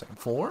think for a second,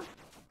 4?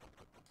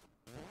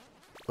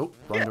 Oh,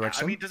 wrong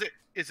direction. I mean,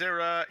 is there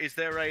a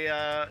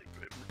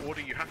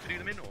order you have to do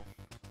them in, or?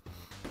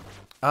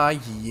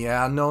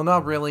 Yeah, no,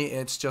 not really.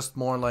 It's just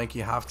more like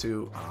you have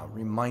to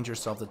remind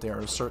yourself that there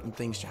are certain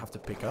things you have to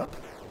pick up.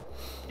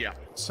 Yeah.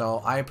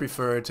 So I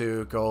prefer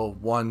to go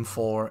 1,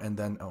 4, and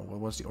then what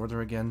was the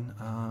order again?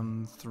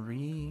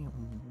 3,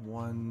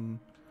 1,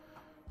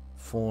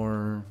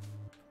 4,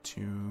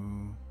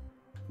 2,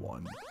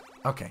 1.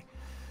 Okay.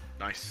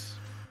 Nice.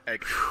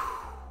 Egg.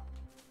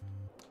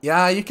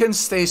 Yeah, you can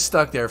stay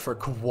stuck there for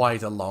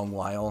quite a long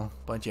while.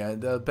 But yeah,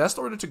 the best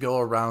order to go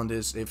around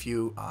is if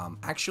you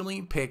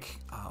actually pick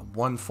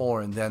 1,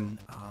 4 and then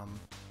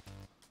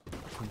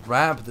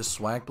grab the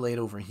swag blade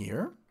over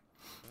here.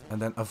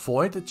 And then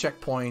avoid the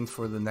checkpoint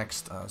for the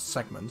next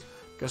segment.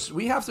 Because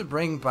we have to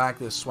bring back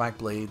the swag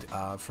blade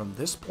from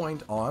this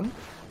point on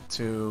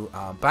to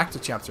back to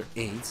chapter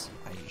 8.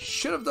 I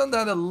should have done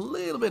that a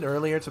little bit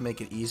earlier to make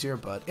it easier,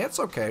 but it's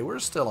okay, we're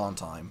still on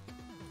time.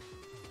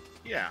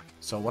 Yeah.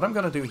 So what I'm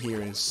going to do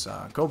here is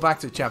go back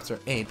to chapter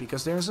 8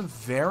 because there's a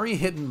very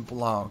hidden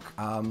block.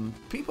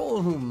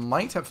 People who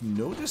might have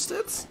noticed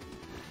it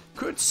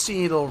could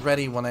see it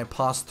already when I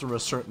passed through a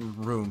certain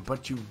room,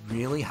 but you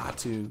really had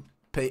to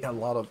pay a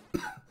lot of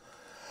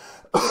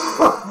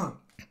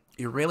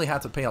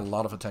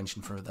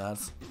attention for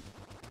that.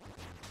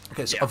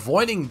 Okay, so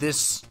avoiding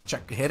this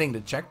hitting the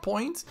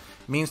checkpoint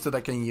means that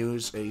I can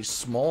use a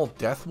small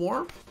death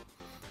warp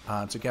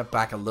to get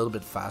back a little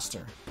bit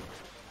faster.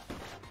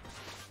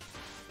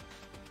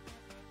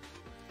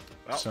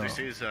 Well, this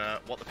is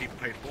what the people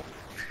paid for.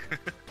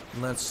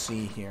 Let's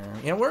see here.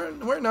 Yeah,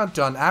 we're not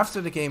done.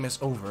 After the game is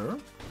over,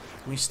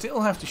 we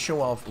still have to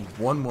show off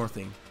one more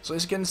thing. So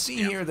as you can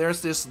see here,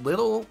 there's this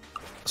little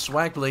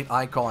swag blade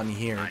icon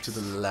here to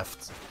the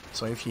left.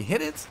 So if you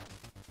hit it,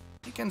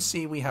 you can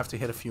see we have to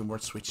hit a few more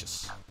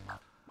switches.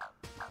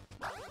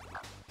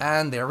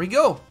 And there we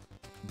go.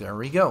 There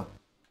we go.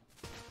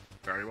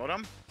 Very well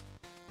done.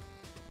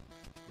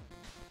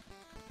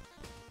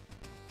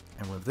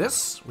 And with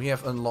this, we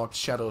have unlocked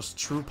Shadow's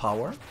true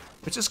power,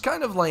 which is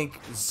kind of like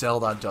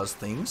Zelda does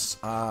things.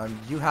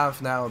 You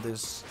have now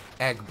this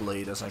egg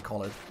blade, as I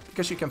call it,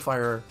 because you can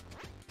fire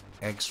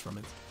eggs from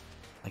it,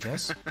 I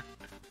guess.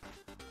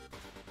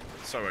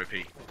 So OP.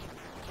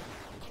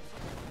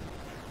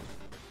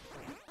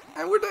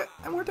 And we're dead.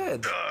 And we're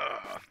dead.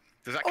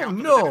 Does that count?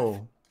 Oh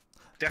no!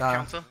 Death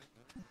counter?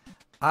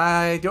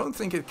 I don't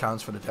think it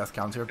counts for the death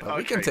counter, but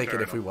we can take it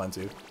fair if we want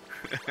to.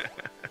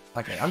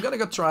 Okay, I'm gonna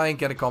go try and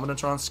get a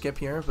Combinatron skip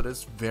here, but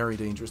it's very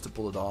dangerous to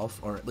pull it off,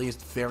 or at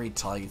least very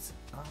tight.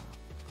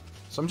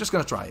 So I'm just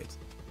gonna try it.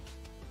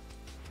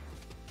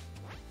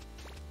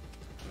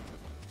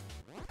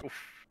 Oof.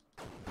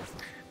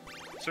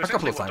 So A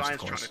couple of what times, of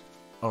Dyan's course. trying to-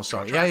 Oh,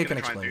 sorry. what Yeah, Dyan's you can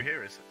gonna try and explain. do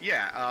here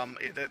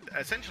is,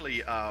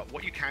 essentially,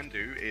 what you can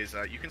do is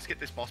you can skip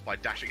this boss by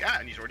dashing.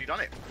 And he's already done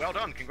it. Well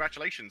done,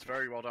 congratulations,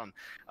 very well done.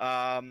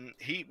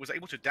 He was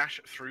able to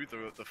dash through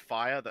the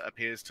fire that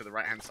appears to the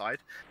right-hand side,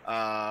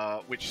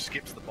 which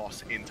skips the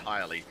boss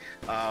entirely.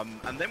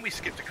 And then we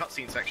skipped a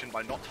cutscene section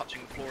by not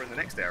touching the floor in the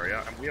next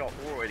area, and we are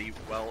already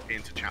well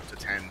into chapter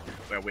 10,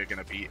 where we're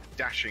going to be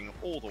dashing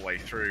all the way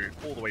through,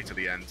 all the way to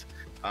the end.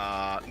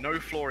 No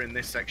floor in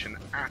this section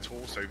at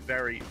all, so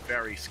very,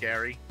 very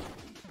scary.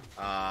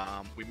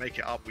 We make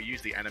it up, we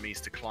use the enemies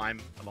to climb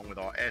along with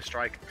our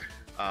airstrike.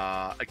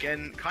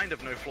 Again, kind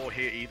of no floor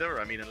here either,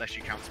 I mean, unless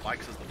you count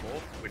spikes as the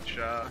floor, which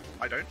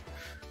I don't.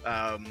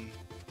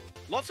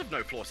 Lots of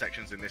no floor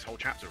sections in this whole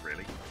chapter,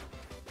 really.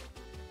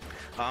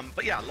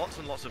 But yeah, lots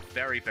and lots of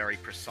very, very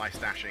precise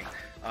dashing.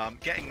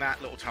 Getting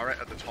that little turret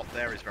at the top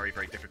there is very,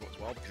 very difficult as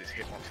well, because its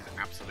hitbox is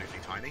absolutely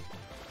tiny.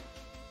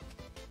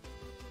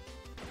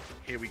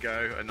 Here we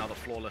go, another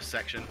flawless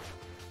section,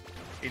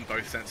 in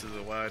both senses of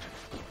the word.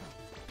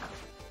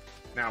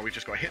 Now we've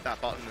just got to hit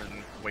that button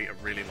and wait a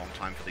really long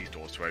time for these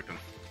doors to open.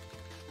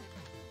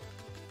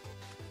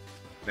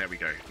 There we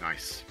go,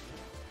 nice.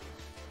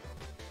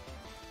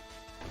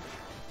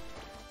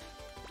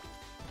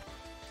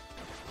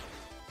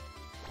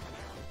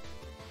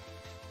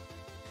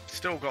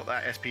 Still got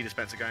that SP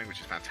dispenser going, which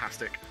is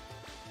fantastic.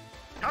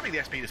 Having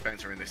the SP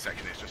dispenser in this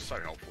section is just so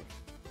helpful.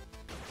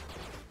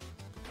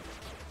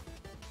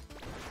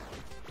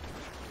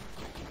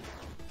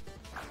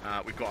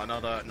 We've got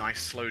another nice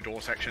slow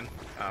door section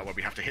where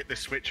we have to hit this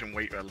switch and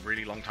wait a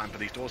really long time for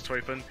these doors to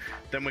open.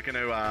 Then we're going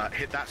to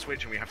hit that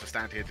switch and we have to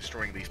stand here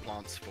destroying these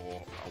plants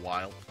for a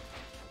while.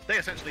 They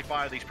essentially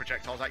fire these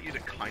projectiles at you to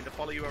kind of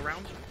follow you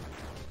around.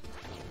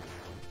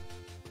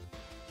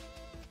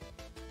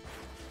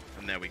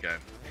 And there we go.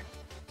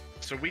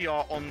 So we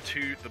are on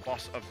to the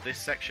boss of this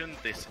section.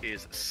 This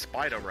is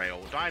Spider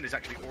Rail. Dyan is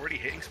actually already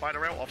hitting Spider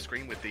Rail off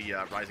screen with the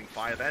rising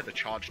fire there, the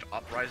charged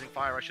up rising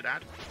fire, I should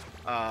add.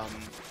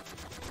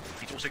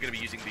 He He's also going to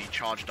be using the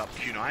charged up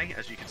kunai,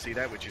 as you can see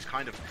there, which is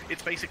kind of,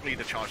 it's basically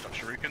the charged up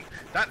shuriken.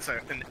 That's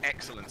an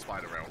excellent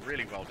spider rail,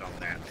 really well done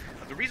there.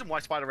 The reason why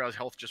spider rail's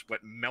health just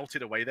went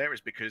melted away there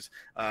is because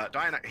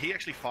Diane, he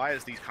actually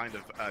fires these kind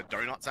of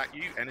donuts at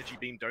you, energy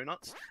beam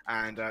donuts,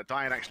 and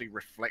Diane actually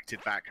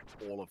reflected back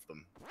all of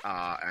them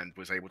and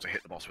was able to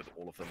hit the boss with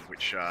all of them,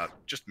 which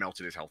just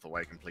melted his health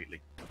away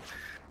completely.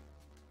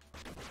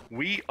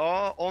 We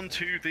are on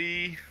to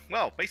the,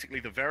 well, basically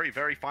the very,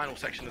 very final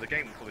section of the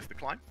game. We call this the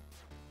climb,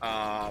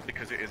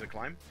 because it is a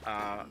climb.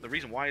 The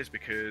reason why is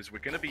because we're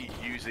going to be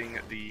using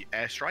the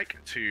airstrike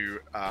to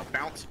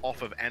bounce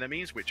off of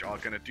enemies, which are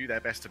going to do their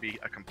best to be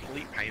a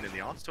complete pain in the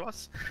ass to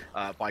us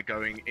by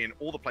going in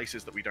all the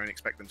places that we don't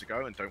expect them to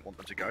go and don't want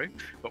them to go.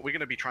 But we're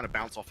going to be trying to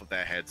bounce off of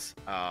their heads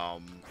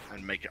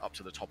and make it up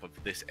to the top of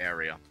this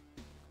area.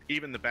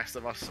 Even the best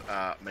of us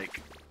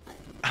make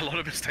a lot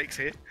of mistakes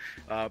here,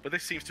 but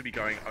this seems to be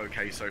going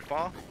okay so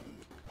far.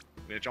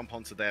 I'm going to jump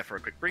onto there for a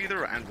quick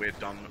breather, and we're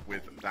done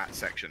with that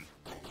section.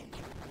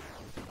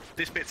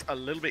 This bit's a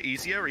little bit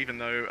easier, even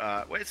though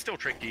well, it's still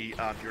tricky.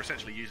 You're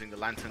essentially using the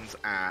lanterns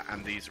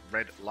and these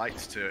red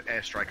lights to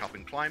airstrike up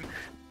and climb.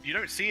 You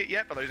don't see it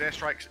yet, but those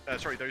airstrikes,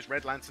 those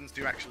red lanterns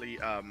do actually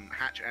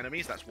hatch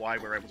enemies. That's why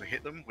we're able to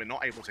hit them. We're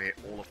not able to hit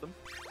all of them.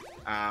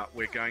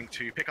 We're going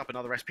to pick up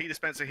another SP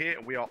dispenser here,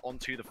 and we are on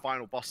to the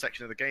final boss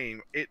section of the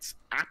game. It's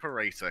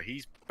Apparator.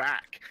 He's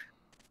back,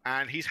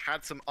 and he's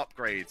had some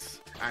upgrades,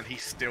 and he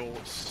still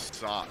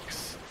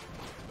sucks.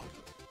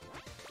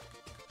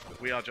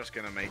 We are just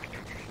going to make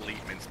complete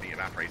mincemeat of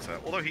Apparator.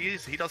 Although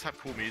he does have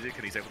cool music,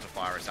 and he's able to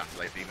fire a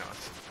satellite beam at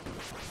us.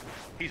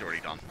 He's already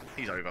done.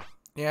 He's over.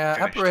 Yeah,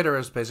 Finished. Apparator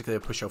is basically a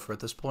pushover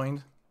at this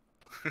point.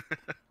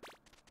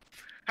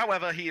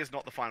 However, he is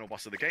not the final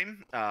boss of the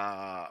game.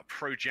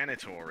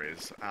 Progenitor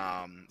is.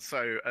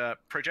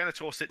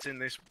 Progenitor sits in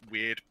this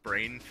weird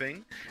brain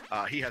thing.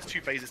 He has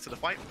two phases to the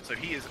fight. So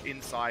he is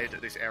inside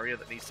this area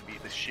that needs to be,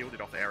 this shielded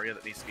off area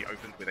that needs to be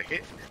opened with a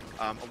hit.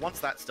 And once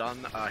that's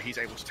done, he's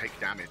able to take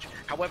damage.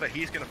 However,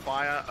 he's going to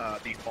fire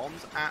these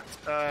bombs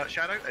at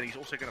Shadow, and he's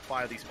also going to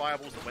fire these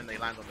fireballs that when they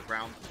land on the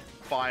ground,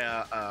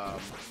 fire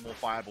more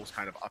fireballs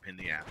kind of up in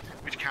the air,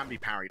 which can be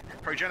parried.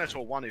 Progenitor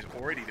 1 is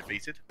already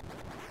defeated,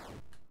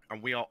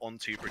 and we are on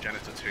to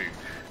Progenitor 2.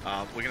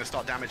 We're going to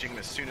start damaging him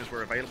as soon as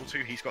we're available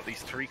to. He's got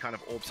these three kind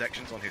of orb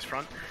sections on his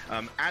front.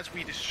 As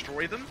we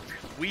destroy them,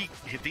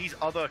 these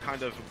other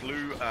kind of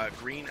blue,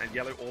 green, and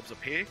yellow orbs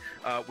appear,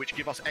 which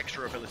give us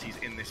extra abilities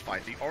in this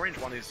fight. The orange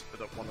one is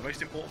one of the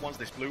most important ones.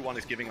 This blue one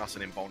is giving us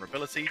an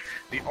invulnerability.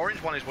 The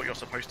orange one is what you're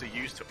supposed to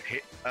use to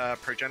hit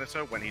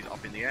Progenitor when he's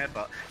up in the air,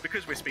 but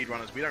because we're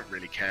speedrunners, we don't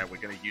really care. We're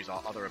going to use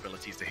our other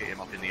abilities to hit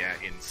him up in the air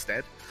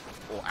instead,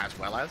 or as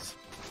well as.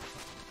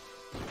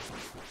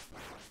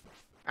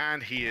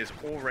 And he is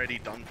already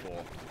done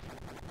for.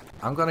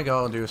 I'm gonna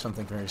go do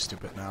something very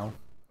stupid now.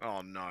 Oh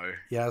no.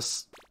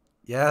 Yes.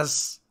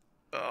 Yes.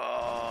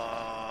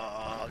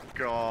 Oh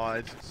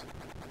god.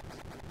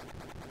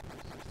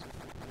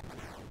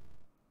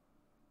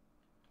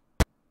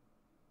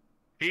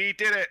 He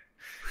did it!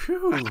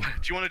 Whew. Do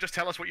you want to just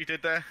tell us what you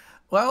did there?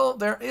 Well,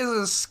 there is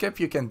a skip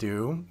you can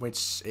do,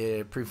 which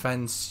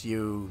prevents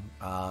you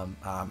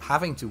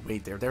having to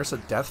wait there. There's a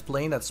death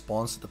plane that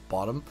spawns at the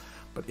bottom,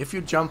 but if you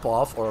jump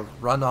off or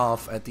run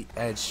off at the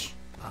edge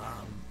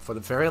for the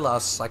very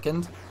last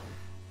second,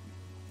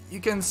 you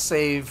can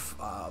save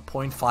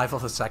 0.5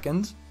 of a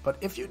second, but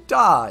if you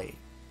die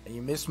and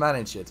you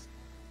mismanage it,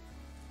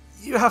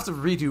 you have to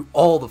redo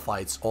all the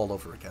fights all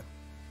over again.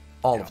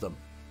 All of them.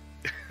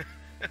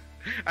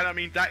 And I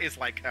mean, that is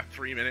like a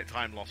 3-minute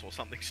time loss or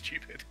something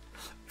stupid.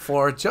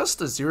 For just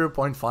a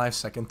 0.5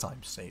 second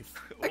time save.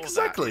 All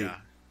Exactly.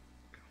 That,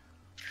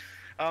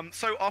 yeah.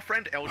 So our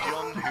friend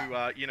Elgion,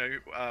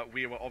 who,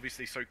 we were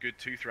obviously so good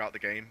to throughout the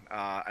game,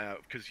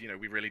 because,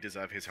 we really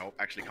deserve his help,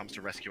 actually comes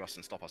to rescue us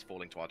and stop us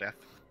falling to our death.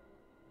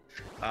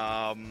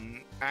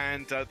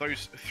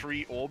 Those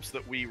three orbs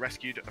that we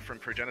rescued from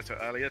Progenitor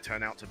earlier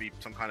turn out to be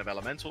some kind of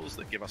elementals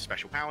that give us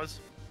special powers.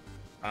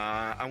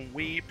 And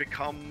we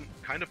become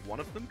kind of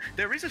one of them.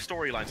 There is a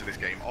storyline to this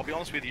game. I'll be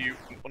honest with you,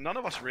 none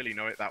of us really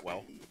know it that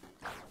well.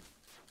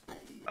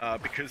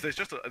 Because there's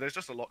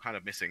just a lot kind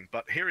of missing.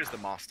 But here is the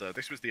master.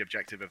 This was the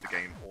objective of the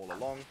game all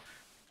along.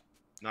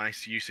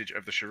 Nice usage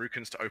of the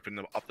shurikens to open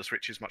up the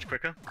switches much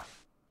quicker.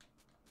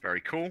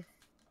 Very cool.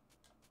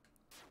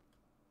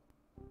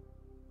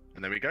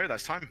 And there we go,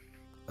 that's time.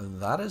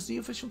 That is the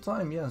official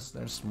time, yes.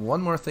 There's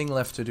one more thing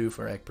left to do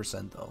for egg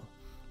percent though.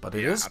 But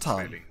it is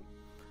absolutely. time.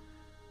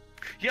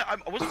 Yeah,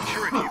 I wasn't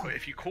sure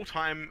if you call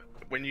time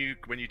when you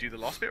do the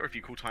last bit, or if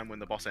you call time when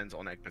the boss ends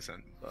on egg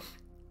percent. But...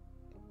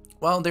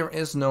 Well, there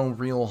is no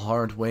real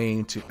hard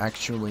way to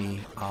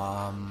actually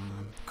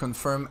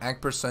confirm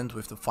egg percent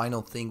with the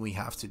final thing we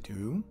have to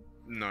do.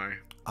 No.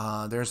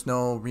 There's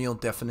no real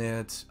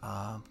definite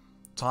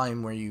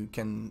time where you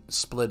can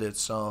split it,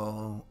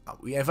 so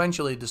we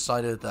eventually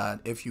decided that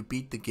if you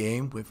beat the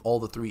game with all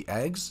the 3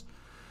 eggs,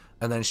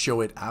 and then show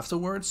it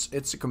afterwards,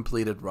 it's a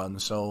completed run,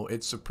 so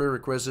it's a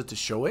prerequisite to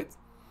show it.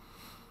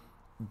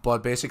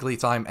 But basically,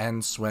 time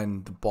ends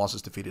when the boss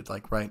is defeated,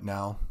 like right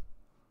now.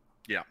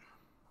 Yeah.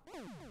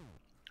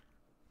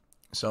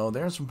 So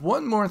there's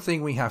one more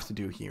thing we have to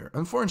do here.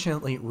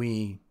 Unfortunately,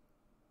 we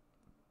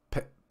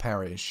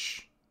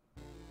perish.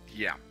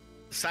 Yeah.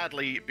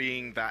 Sadly,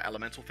 being that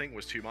elemental thing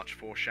was too much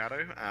for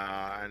Shadow,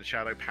 and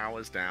Shadow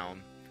powers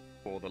down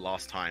for the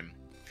last time.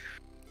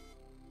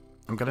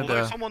 I'm gonna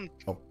Although someone...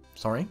 Oh,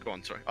 sorry? Go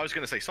on, sorry. I was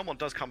going to say, someone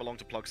does come along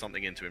to plug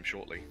something into him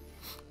shortly.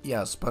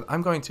 Yes, but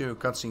I'm going to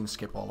cutscene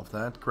skip all of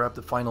that, grab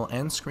the final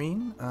end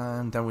screen,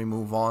 and then we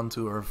move on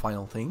to our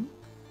final thing.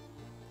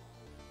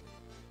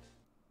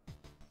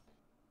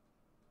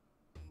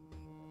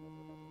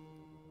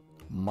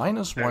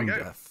 Minus There one we go.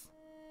 death.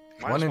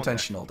 Minus One one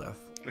intentional death.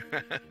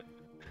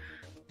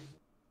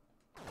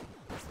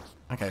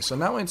 Okay, so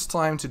now it's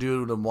time to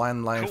do the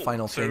one line Cool.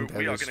 final So thing. That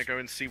we are is... going to go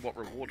and see what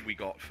reward we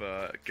got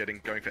for going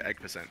for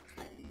egg percent.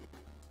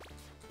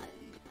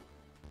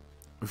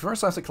 We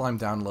first have to climb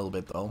down a little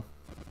bit, though.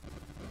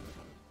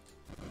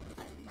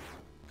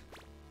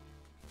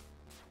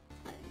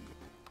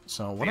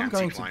 So what I'm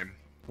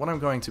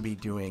going to be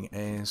doing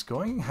is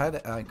going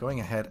ahead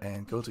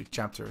and go to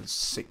chapter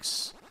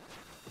 6.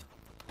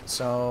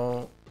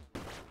 So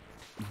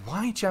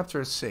why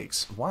chapter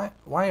 6?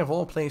 Why of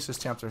all places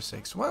chapter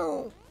 6?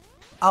 Well,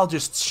 I'll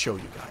just show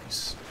you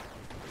guys.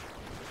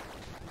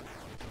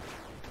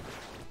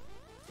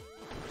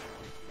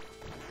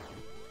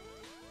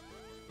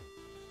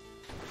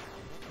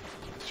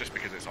 It's just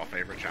because it's our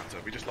favorite chapter.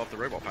 We just love the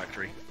robot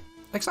factory.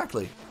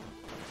 Exactly.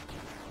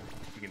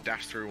 You can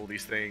dash through all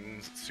these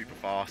things, it's super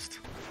fast.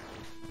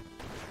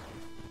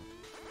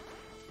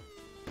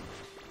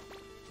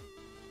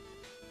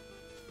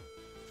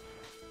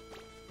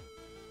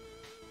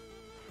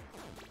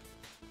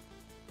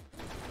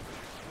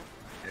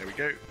 There we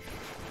go.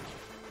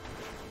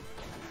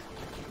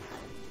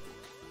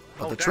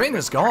 But the damn, train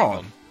where's is the train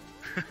gone.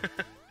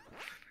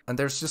 And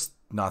there's just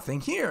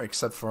nothing here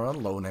except for a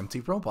lone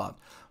empty robot.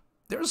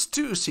 There's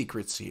 2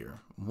 secrets here.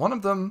 One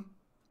of them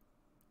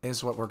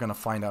is what we're gonna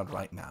find out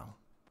right now.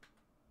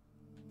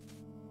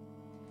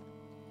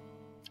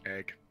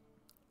 Egg.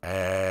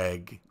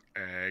 Egg.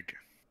 Egg.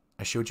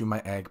 I showed you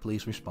my egg,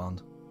 please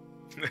respond.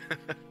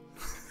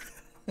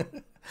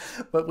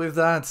 But with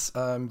that,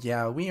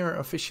 yeah, we are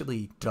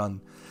officially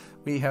done.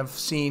 We have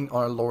seen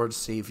our Lord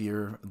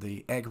Savior,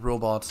 the egg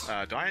robot.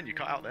 Diane, you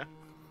cut out there.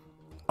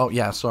 Oh,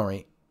 yeah,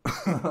 sorry.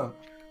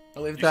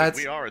 With You that,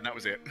 said we are, and that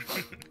was it.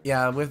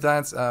 yeah, with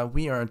that,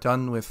 we are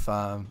done with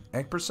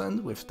egg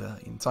percent, with the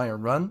entire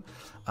run.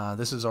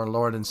 This is our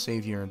Lord and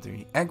Savior,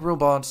 the egg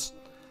robot.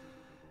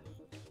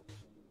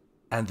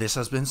 And this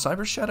has been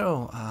Cyber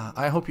Shadow.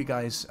 I hope you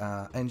guys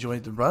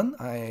enjoyed the run.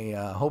 I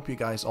hope you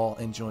guys all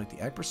enjoyed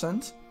the egg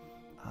percent.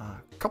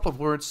 A couple of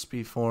words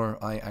before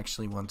I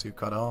actually want to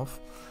cut off.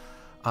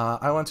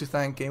 I want to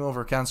thank Game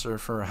Over Cancer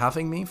for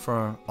having me,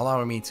 for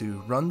allowing me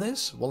to run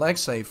this.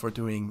 Alexei for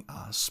doing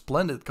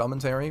splendid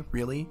commentary,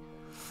 really.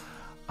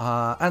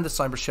 And the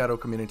Cyber Shadow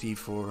community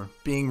for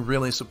being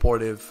really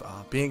supportive,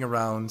 being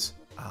around.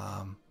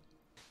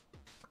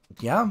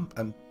 Yeah,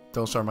 and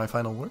those are my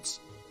final words.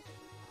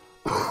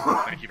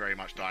 Thank you very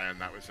much, Diane.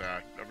 That was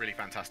a really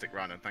fantastic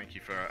run, and thank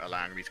you for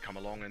allowing me to come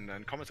along and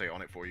commentate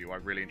on it for you. I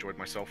really enjoyed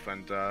myself,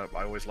 and I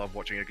always love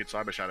watching a good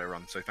Cyber Shadow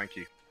run, so thank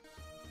you.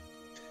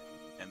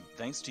 And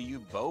thanks to you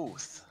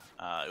both.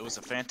 It was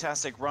a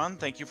fantastic run.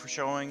 Thank you for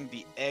showing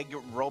the egg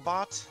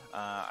robot.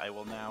 I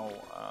will now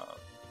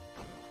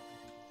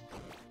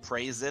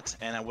praise it,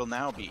 and I will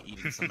now be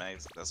eating some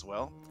eggs as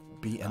well.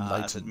 Be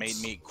enlightened. As it made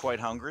me quite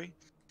hungry.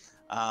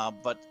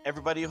 But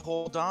everybody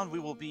hold on. We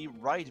will be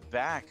right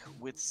back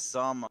with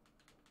some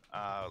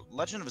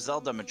Legend of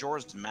Zelda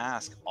Majora's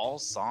Mask All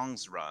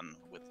Songs run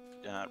with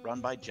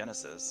run by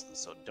Genesis.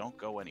 So don't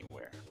go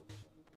anywhere.